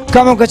ملاويږي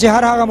کوم کې چې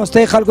هر هغه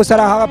مستحق خلکو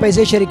سره هغه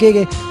پیسې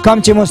شریکيږي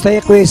کم چې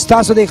مستحق وي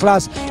تاسو د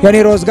اخلاص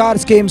یعنی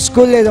روزګار سکیم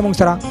سکول زموږ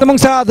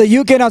سره د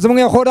یو کې نه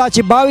زموږ خوردا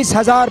چې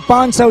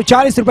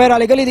 22540 روپۍ را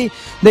لګلې دي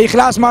د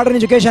اخلاص ماډرن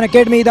ایجوکیشن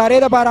اکیډمي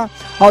ادارې لپاره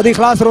او د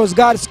اخلاص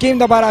روزګار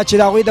سکیم لپاره چې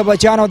دا غوي د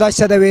بچیانو د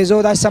څه د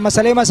ویزو د څه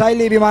مسلې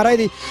مسایل دي بیماری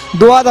دي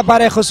دعا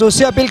لپاره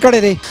خصوصي اپیل کړی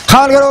دی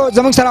خالګرو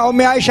زموږ سره ام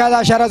عائشہ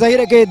دا اشاره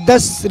ظاهره کې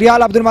 10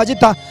 ریال عبدالمجید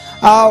تا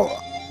او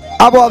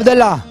ابو عبد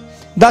الله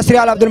 10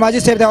 ریال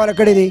عبدالمجید صاحب ته والا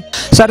کړی دي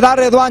سردار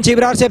رضوان چې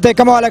ابرار صاحب ته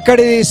کوم والا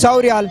کړی دي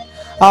 100 ریال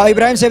او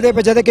ابراهیم صاحب ته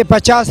په جده کې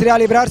 50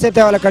 ریال ابرار صاحب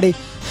ته والا کړی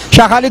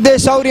شاه خالد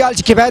 100 ریال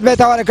چې کفایت به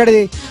ته والا کړی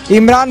دي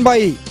عمران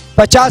بھائی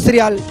 50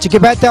 ریال چې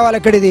کفایت ته والا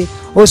کړی دي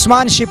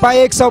عثمان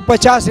شپای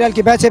 150 ریال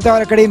کفایت صاحب ته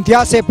والا کړی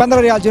امتیاز سے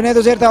 15 ریال جنید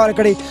وزیر ته والا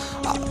کړی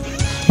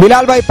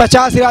بلال بھائی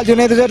 50 ریال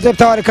جنید وزیر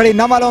صاحب ته والا کړی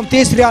نامعلوم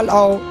 30 ریال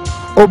او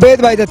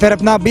عبید بھائی د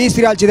طرف نه 20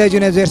 ریال چې د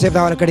جنید وزیر صاحب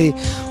ته والا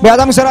کړی بیا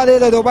د سره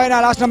د دوبای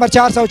نه لاس نمبر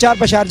 404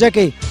 په شارجه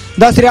کې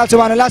 10 ریال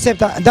سبحان الله صاحب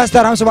ته 10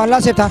 درهم سبحان الله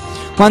صاحب ته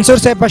منصور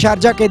صاحب په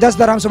شارجه کې 10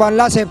 درهم سبحان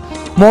الله صاحب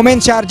مومن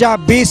شارجه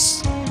 20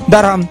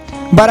 درهم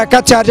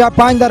برکت شارجه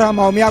 5 درهم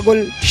او میاں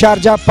گل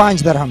شارجه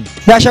 5 درهم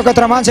بیا شوکت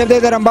رحمان صاحب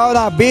د رمباو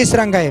دا 20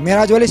 رنگای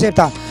معراج ولی صاحب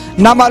ته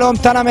نامعلوم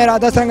تنا میرا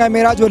 10 رنگای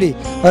معراج ولی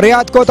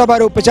ریاض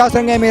کوتبارو 50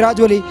 رنگای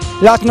معراج ولی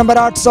لاس نمبر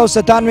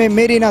 897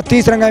 میری نا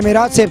 30 رنگای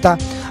معراج صاحب ته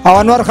او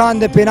انور خان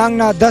د پینانګ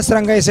نه 10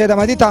 رنگای سید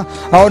احمدی ته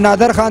او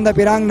نادر خان د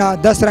پینانګ نه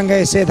 10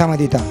 رنگای سید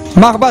احمدی ته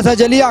مخبص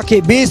جلیہ کې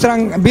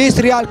 20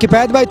 ریال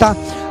کفایت بای ته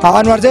او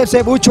انور زیب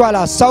صاحب اوچ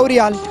والا 100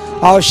 ریال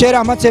او شیر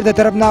احمد صاحب د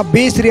طرف نه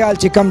 20 ریال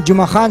چې کم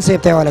جمعه خان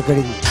صاحب ته والا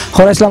کړی دي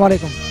خو السلام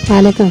علیکم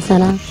وعلیکم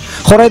السلام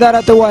خو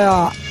اداره ته وایا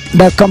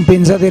د کم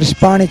 15 در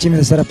شپانه چې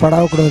مې سره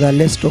پړاو کړو دا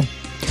لیستو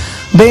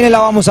دین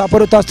علاوه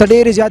مسافر تاسو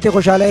ډېر زیاتې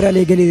خوشاله را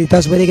لګلې دي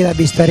تاسو به کې دا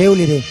بسترې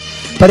ولیدې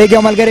پرې کې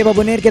عملګری په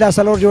بنیر کې دا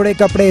سلور جوړې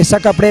کپڑے س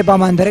کپڑے په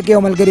مندر کې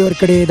عملګری ور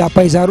کړې دا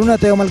پیزارونه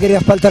ته عملګری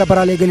خپل طرف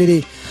را لګلې دي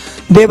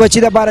د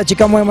بچی د بارا چې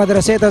کومه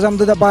مدرسې ته زم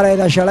د بارا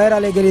د شړای را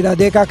لګلې دا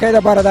د کاکې د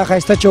بارا د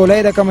خسته چولې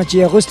د کوم چې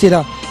غوستي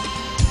دا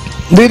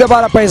دوی د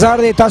بارا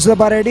پیزار دي تاسو د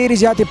بارا ډېر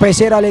زیاتې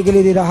پیسې را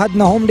لګلې دي د حد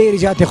نه هم ډېر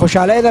زیاتې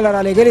خوشاله ده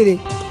را لګلې دي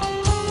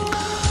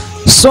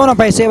سونه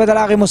پیسې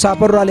بدلاغه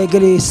مسافر را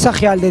لګلې څه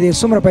خیال دي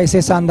څومره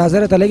پیسې څه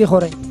اندازه ته لګي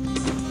خوري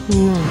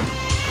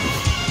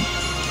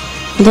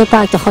د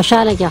پاک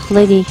خوشاله کې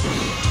خدای دې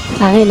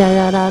هغه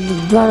له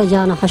دوړو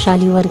جان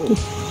خوشالي ورکي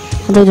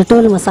د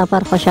ټول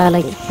مسافر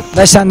خوشاله کې د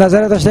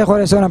اندازه ته څه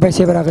خوري څونه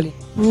پیسې برغلي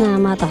نه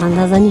ما ته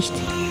اندازه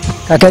نشته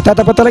کاکه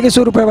ته پته لګي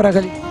 100 روپے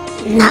برغلي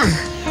نه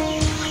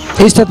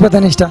هیڅ ته پته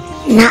نشته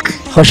نه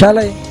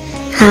خوشاله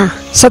ها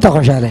څه ته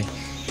خوشاله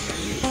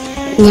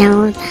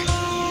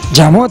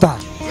جامو ته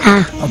ها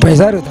او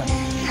پیسې ورته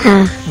ها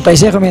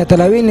پیسې خو مې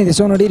تلاویل نه دي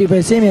څونه ډېری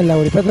پیسې مې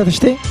لاوري پته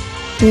نشته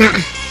نه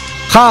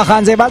ها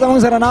خان زیبا د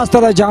موږ سره ناسته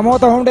د جامو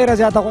ته هم ډیره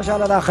زیاته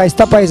خوشاله ده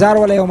خسته پیزار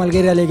ولې یو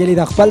ملګری لګلی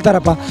د خپل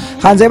طرفه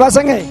خان زیبا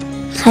څنګه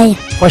خیر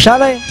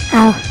خوشاله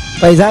او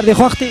پیزار دی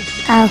خوختي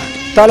او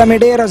تعالی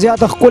مې ډیره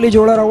زیاته خولي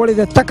جوړه راوړې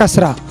د تک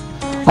اسرا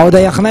او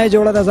د یخنۍ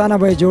جوړه د ځانه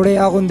به جوړې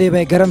اغوندې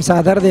به ګرم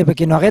صادر دی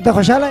پکې نو هغه ته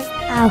خوشاله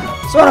او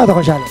څونه ته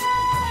خوشاله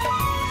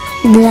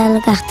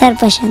د اختر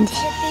پشان دي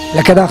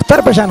لکه د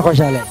اختر پشان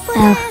خوشاله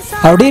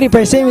او ډیری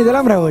پیسې مې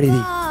دلم راوړې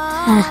دي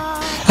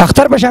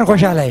اختر پشان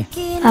خوشاله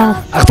او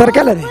اختر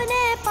کله دی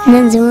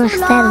نن زموږ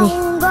اختر دی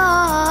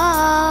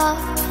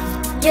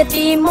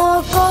यतीमों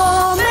को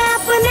मैं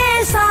अपने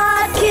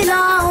साथ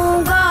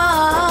खिलाऊंगा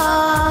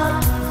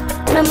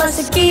मैं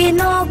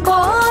मस्कीनों को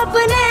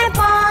अपने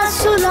पास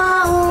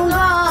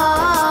सुलाऊंगा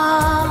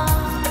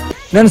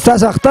نن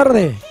ستاسو اختر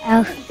دی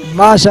او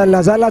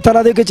ماشاءالله زه الله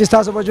تعالی دې کې چې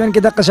ستاسو په ژوند کې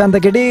دغه شان د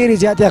ډېرې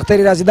زیاتې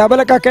اخترې راځي دا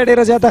بله کاکا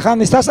ډېره زیاته خان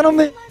دی ستاسو نوم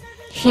دی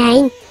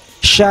شاهین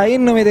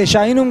شاهین نومې دی.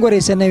 شاهین هم ګورې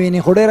څه نه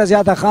ویني خو ډېره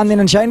زیاته خان دی.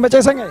 نن شاهین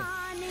بچی څنګه یې؟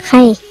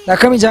 ښه دا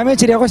کمې جامې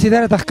چې دې اغوستې دا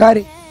راته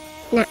ښکاري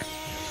نه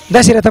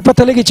داسې راته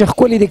پته لګي چې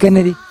ښکلي دي که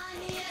نه دي؟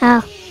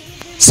 او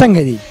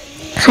څنګه دي؟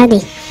 ښه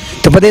دي.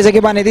 ته په دې ځای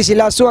کې باندې داسې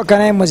لاس ووهه که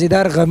نه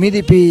مزیدار غمي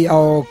دي پې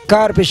او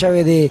کار پې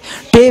شوی دی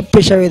ټیپ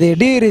پې شوی دی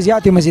ډېرې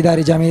زیاتې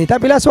مزیدارې جامې دي. تا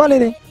پې لاس والی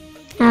دی؟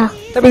 او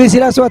ته پې داسې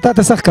لاس ووهه تا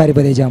ته څه ښکاري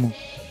په دې جامو؟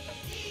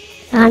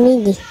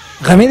 غمي دي.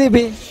 غمي دي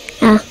پې؟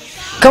 او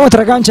کومه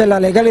ترکان چې الله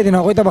لېږلی دی نو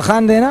هغوی ته به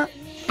خان دی نه؟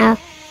 او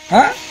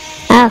ها؟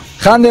 او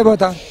خان دی به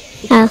ورته؟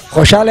 او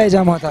خوشحاله یې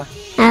جامو ته؟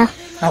 او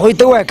هغوی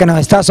ته ووایه که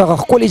نه ستاسو هغه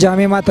ښکلې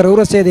جامې ما ته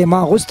راورسېدې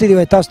ما اغوستې دي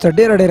وایي تاسو ته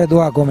ډېره ډېره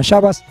دعا کوم.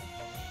 شاباس.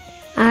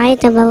 هغوی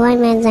ته به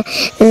وایم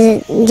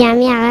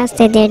جامې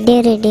اغوستی دی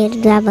ډېرې ډېرې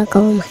دعا به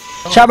کوم.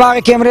 شابه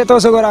هغې کیمرې ته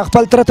اوس وګوره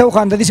خپل تره ته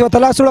وخانده داسې ورته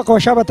لاس وړه کوه.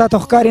 شابه تا ته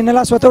ښکاري نه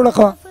لاس ورته وړه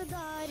کوه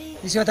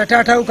داسې ورته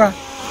ټاټه وکړه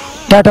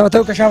ټاټه ورته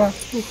وکړه. شابه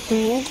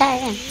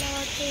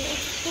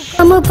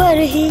हम पर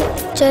ही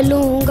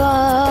चलूंगा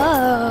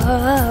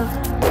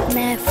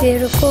मैं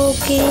फिरकों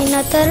की न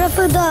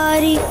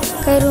तरफदारी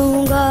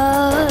करूंगा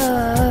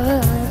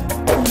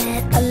मैं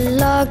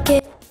अल्लाह के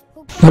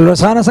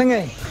ګلرخسانه څنګه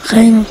یې؟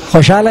 خیم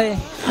خوشحاله یې؟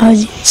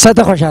 حاجی څه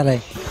ته خوشحاله یې؟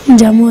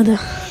 جامو ده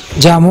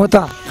جامو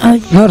ته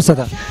حاجی نور څه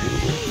ته؟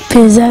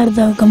 پیزار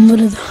ده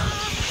کمبلو ده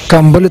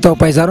کمبلو ته او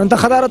پیزارونو ته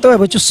ښه دا راته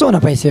وایه بچو څونه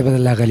پیسې به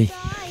درله راغلي؟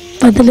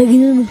 پته لګي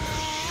نه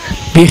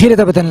بیخي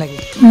راته پته نه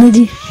لګي. نه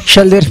جی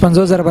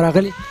 40-50,000 به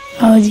راغلي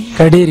حاجی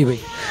که ډېرې به یي؟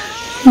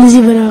 نه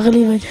جی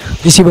براغلی وجه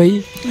داسې به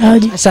یي؟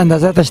 حاجی څه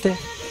اندازه ته شته؟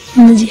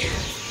 نه جی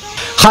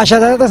ښه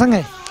شهزاده ته څنګه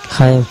یې؟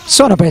 خیم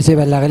څونه پیسې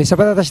به درله راغلي څه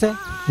پته ته شته؟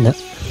 نه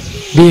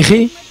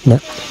بیخي؟ نه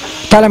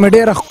تا له مې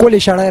ډېره ښکلې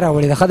شړۍ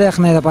راوړې ده ښه د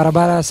یخنۍ دپاره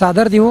باره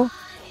څادر دي و؟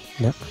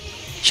 نه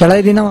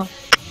شړۍ دې نه وه؟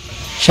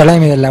 شړۍ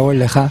مې درله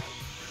وړلې ښه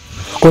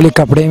ښکلې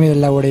کپړې مې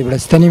درله وړې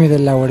بړستنې مې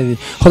درله وړې دي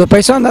خو د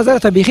پیسو اندازه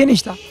راته بیخي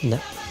نشته. نه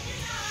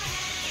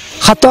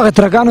ښه ته هغې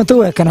ترکانو ته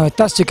ووایه که نه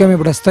تاسو چې کمې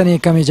بړستنې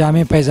کمې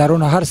جامې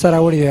پیزارونه هر څه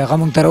راوړي دي هغه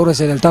موږ ته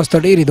راورسېدل تاسو ته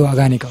ډېرې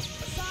دعاګانې کوو.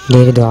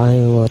 ډېرې دعاوې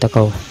ورته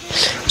کوو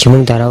چې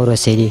موږ ته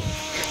راورسېدي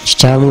چې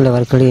چا موږ له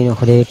ورکړي نو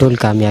خدای ټول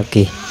کامیاب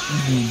کړي.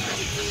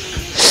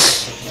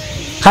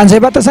 خان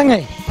صاحبه ته څنګه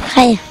یې؟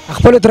 ښه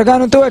خپلو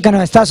ترکانو ته ووایه که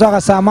نه ستاسو هغه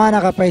سامان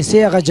هغه پیسې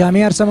هغه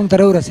جامې هر څه موږ ته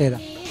راورسېده.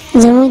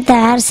 زموږ ته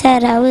هر څه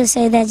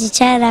راورسېده چې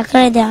چا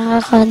راکړی دی هغه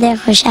خدای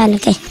خوشحاله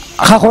کوي.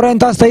 ښه خورین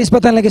تاسو ته هېڅ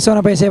پته نه لګي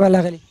څونه پیسې به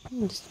راغلي؟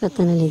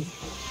 پته نه لګي.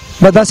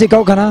 به داسې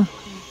کوو که نه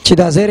چې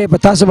دا زیری په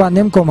تاسو باندې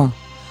هم کومه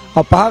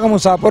او په هغه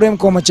مسافرو هم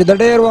کومه چې د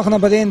ډېر وخت نه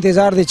په دې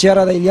انتظار دی چې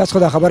یاره د الیاس خو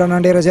دا خبره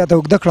نن ډېره زیاته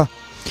اوږده کړه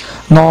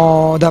نو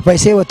دا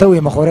پیسې ورته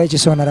ووایي مخوری چې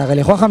څونه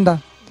راغلي. خوښ هم ده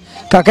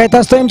کاکا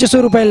تاسو ته هم چې څو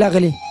روپۍ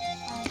راغلي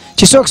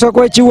چې څوک څوک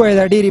وایي چې ووایه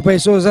دا ډېرې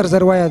پیسو زر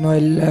زر وایه نو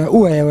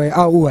ووایه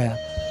ووایه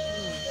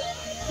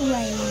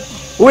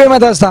ووایم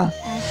تاسو ته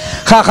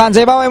ښه خان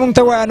صاحبه وایي موږ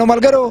ته ووایه. نو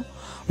ملګرو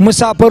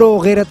مسافرو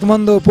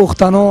غیرتمندو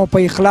پښتنو په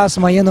اخلاص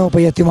مینو په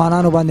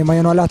یتیمانانو باندې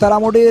مینو الله تعالی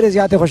مو ډېرې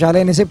زیاتې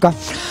خوشحالۍ نصیب کا.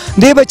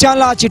 دې بچیان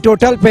لا چې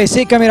ټوټل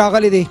پیسې کمې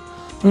راغلي دي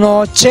نو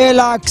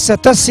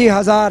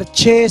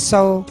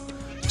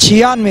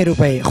 6,87,696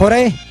 روپۍ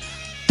خورئ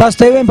تاسو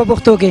ته یې ویم په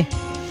پښتو کې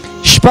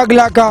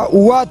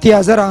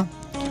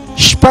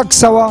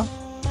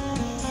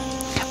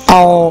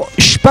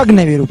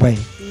 6,78,696 روپۍ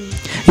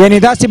یعنی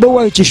داسې به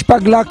ووایو چې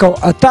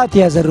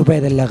 6,88,000 روپۍ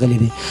درله راغلي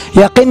دي.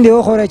 یقین دې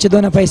وخورئ چې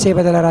دونه پیسې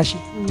به درله راشي؟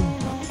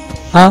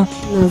 ها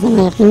زه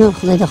نه یقین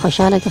خدای دې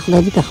خوشحاله کړي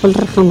خدای دې په خپل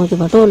رحم وکړي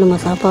په ټولو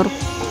مسافرو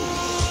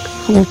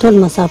خدای ټول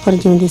مسافر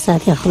ژوندي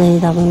ساتي خدای دې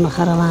د هغوی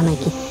مخه روانه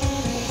کړي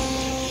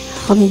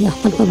خدای دې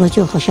خپل په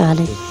بچو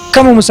خوشحاله کړي.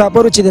 کومو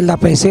مسافرو چې دلته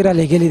پیسې را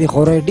لېږلي دي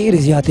خورئ ډېرې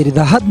زیاتې دي د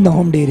حد نه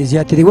هم ډېرې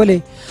زیاتې دي ولې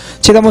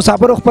چې د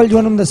مسافرو خپل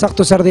ژوند هم د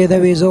سختو سر دی د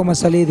ویزو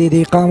مسلې دي د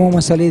اقامو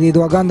مسلې دي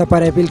دعاګانو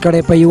دپاره اپیل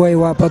کړی په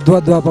یوه په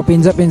دوه په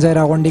پنځه یې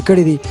راغونډې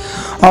کړي دي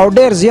او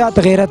ډېر زیات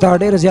غیرت او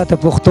ډېر زیاته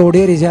پښتو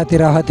ډېرې زیاتې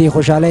راحتې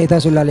خوشحالۍ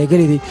تاسو لا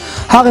لېږلي دي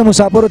هغې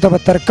مسافرو ته به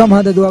تر کم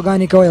حده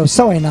دعاګانې کوئ او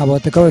څه وینا به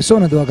ورته کوئ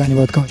څونه دعاګانې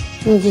به ورته کوئ؟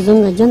 چې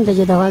زموږ ژوند ته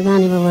چې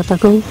دواګانې به ورته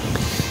کوو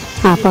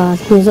په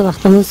پنځه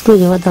وخته مونځ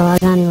کوو یوه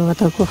دواګانې به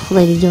ورته کوو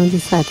خدای دې ژوندي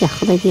ساتي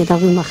خدای دې د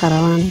هغوی مخه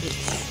روانه کړي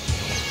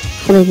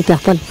خدای دې په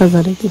خپل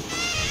فضل وکړي.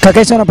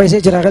 کاکۍ څونه پیسې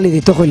چې راغلي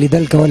دي ته خو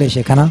لیدل کولی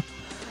شې که نه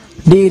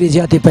ډېرې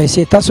زیاتې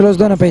پیسې تاسو له اوس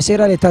دونه پیسې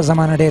رالې تاسو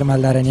زمانه ډېر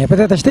مالداران یې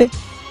پته ته شته؟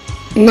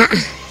 نه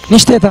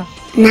نشته ته؟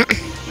 نه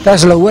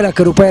تاسو له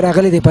 2,00,000 روپۍ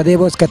راغلي دي په دې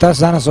به اوس که تاسو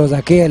ځانه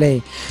سوزاکۍ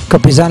یلی که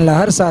پې ځان له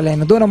هر څه هلی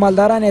نو دونه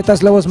مالداران یې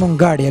تاسو له اوس مونږ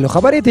ګاډ یلو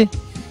خبرې دي؟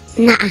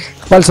 نه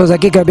خپل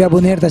سوزاکي که بیا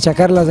بونیر ته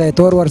چکر له ځای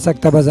تور ورسک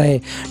ته به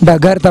ځای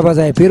ډګر ته به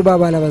ځای پیر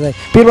بابا له به ځای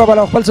پیر بابا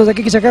له خپل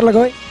سوزاکي کې چکر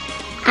لګوئ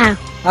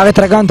هغې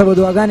ترکانو ته به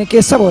دعاګانې کې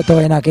څه به ورته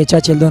وینا کوې چا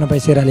چې دونه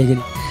پیسې را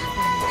لېږلي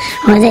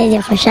خدای دې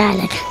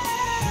خوشحاله کړه.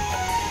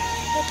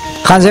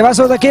 خان صاحبه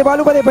سوزاکي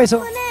بالو په دې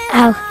پیسو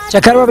او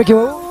چکر به پکې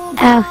وو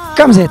او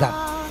کم ځای ته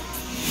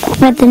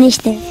پته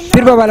نشته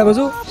پیر بابا له به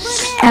ځو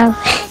او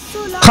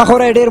ښه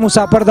خورئ ډېر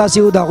مسافر داسې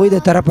وو د هغوی د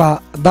طرفه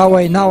دا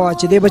وینا وه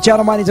چې دې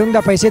بچیانو باندې زموږ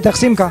دا پیسې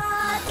تقسیم کا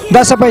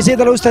دا څه پیسې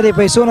دله اوس ته دې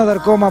پیسو نه در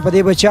کومه په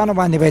دې بچیانو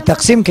باندې به یې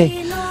تقسیم کړئ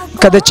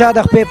که د چا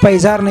د خپې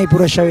پیزار نه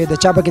پوره شوی د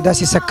چا پکې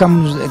داسې څه کم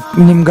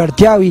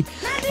نیمګړتیا وي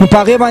نو په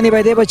هغې باندې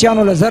به دې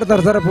بچیانو له زر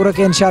تر زره پوره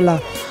کړي انشاءالله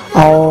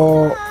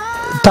او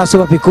تاسو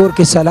به په کور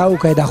کې صلاح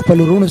وکړئ د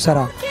خپلو وروڼو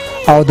سره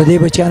او د دې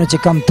بچیانو چې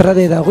کم تره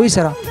دی د هغوی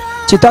سره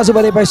چې تاسو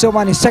به د پیسو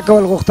باندې څه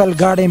کول غوښتل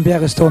ګاډی هم پې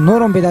اخیستو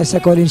نور هم پې داسې څه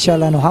کول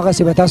انشاءالله نو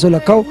هغسې به تاسو له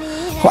کوو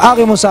خو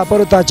هغې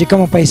مسافرو ته چې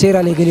کومه پیسې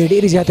رالېږلي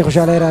ډېرې زیاتې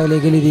خوشحالۍ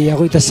رالېږلي دي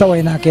هغوی ته څه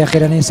وینا کوي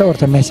اخرنۍ څه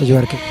ورته میسج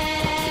ورکړي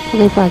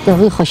خدای پاک د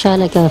هغوی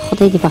خوشحاله کړه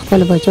خدای دې په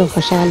خپلو بچو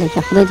خوشحاله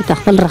کړه خدای دې په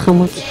خپل رحم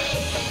وکړي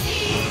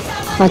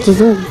خو چې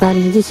زموږ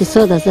بارمدي چې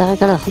څو ده دغه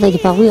کړه خدای دې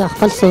په هغوی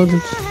خپل څه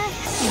وکړي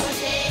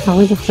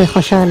هغوی دې خدای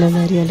خوشحاله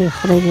لري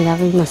خدای دې د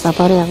هغوی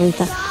مسافرۍ هغوی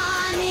ته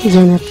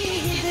جنت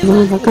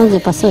زموږ په کوم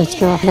ځای په سوچ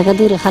کې وه لکه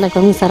دورې خلک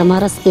به موږ سره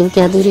مرستې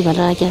وکړي دورې به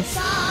راکړي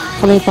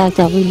خدای پاک د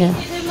هغوی له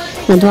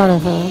دواړو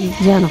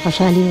جانو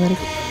خوشحالي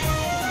ورکړي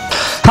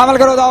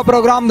ملګرو دا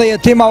پروګرام د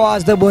یتیم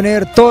اواز د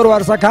بونیر تور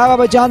ورڅک هغه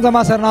بچیان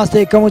زما سره ناست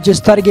دي کومو چې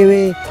سترګې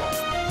وې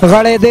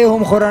غړېدې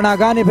هم خو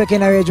رڼاګانې پکې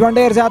نه وې ژوند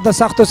ډېر زیات د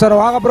سختو سره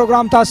هغه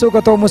پروګرام تاسو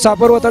کتو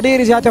مسافرو ته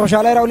ډېرې زیاتې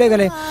خوشحالۍ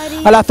راولېږلې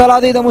الله تعالی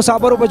دې د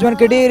مسافرو په ژوند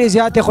کې ډېرې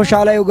زیاتې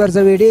خوشحالۍ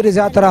وګرځوي ډېرې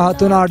زیات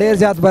راحتونه ډېر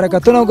زیات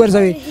برکتونه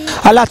وګرځوي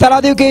الله تعالی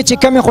دې وکړي چې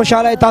کمې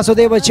خوشحالۍ تاسو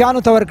دې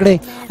بچیانو ته ورکړې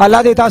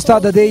الله دې تاسو ته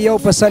د دې یو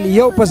په سل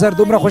یو په زر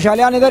دومره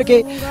خوشحالیانې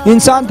درکړي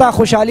انسان ته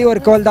خوشحالي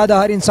ورکول دا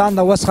د هر انسان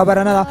د وس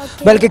خبره نه ده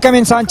بلکې کم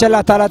انسان چې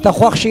الله تعالی ته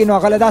خوښ شي نو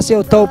هغه له داسې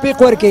یو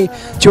توفیق ورکړي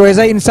چې وایي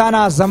زه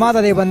انسانه زما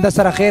د دې بنده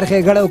سره خیر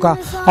ښېګړه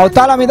وکړه او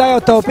تعالی مې دا یو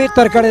توفیق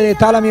در کړی دی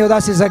تعالی مې یو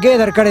داسې زګۍ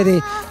در کړی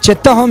دی چې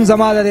ته هم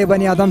زما د دې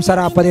بني آدم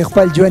سره په دې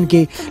خپل ژوند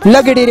کې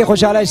لږې ډېرې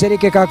خوشحالۍ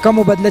شریکې کړه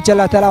کمو بدله چې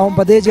الله تعالی هم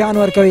په دې جهان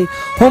ورکوي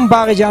هم په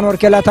هغې جهان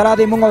ورکوي الله تعالی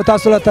دې موږ او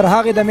تاسو له تر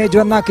هغې دمې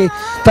ژوند نه کوي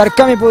تر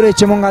کمې پورې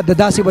چې موږ د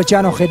داسې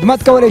بچیانو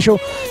خدمت کولی شو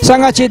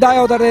څنګه چې دا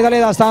یو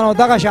دردېدلی داستان او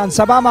دغه شان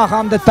سبا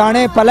ماښام د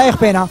تاڼې په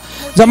لیخ پې نه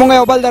زموږ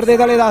یو بل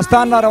دردېدلی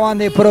داستان را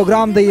روان دی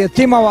پروګرام د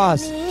یتیم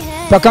اواز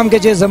په کم کې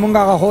چې زموږ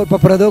هغه خور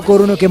په پردو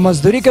کورونو کې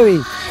مزدوري کوي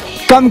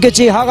کم کې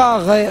چې هغه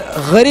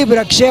غریب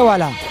رکشې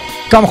والا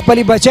کم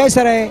خپلې بچی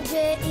سره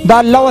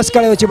دا لوس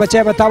کړی و چې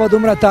بچی به تا به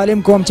دومره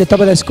تعلیم کوم چې ته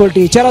به د سکول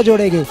ټیچره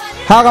جوړېږې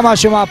هغه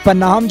ماشومه په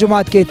نهم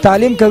جماعت کې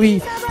تعلیم کوي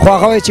خو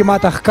هغه وایي چې ما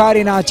ته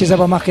ښکاري نه چې زه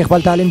به مخکې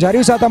خپل تعلیم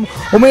جاري وساتم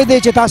امید دی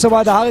چې تاسو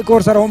به د هغې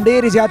کور سره هم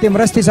ډېرې زیاتې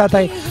مرستې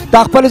ساتئ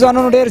د خپلو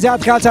ځوانانو ډېر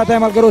زیات خیال ساتئ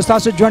ملګرو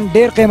ستاسو ژوند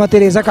ډېر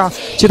قیمتي دی ځکه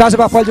چې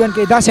تاسو په خپل ژوند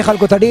کې داسې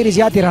خلکو ته ډېرې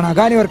زیاتې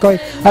رڼاګانې ورکوئ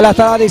الله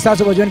تعالی دې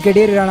ستاسو په ژوند کې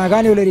ډېرې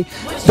رڼاګانې ولري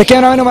د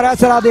کیمرامین مراد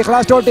سره د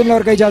اخلاص ټول ټیم له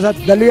ورکوي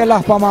اجازت د لوی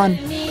الله په امان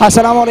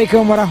السلام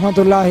علیکم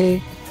ورحمۃ اللہ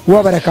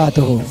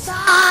وبرکاتہ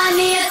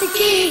इंसानियत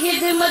की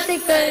खिदमत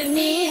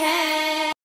करनी है।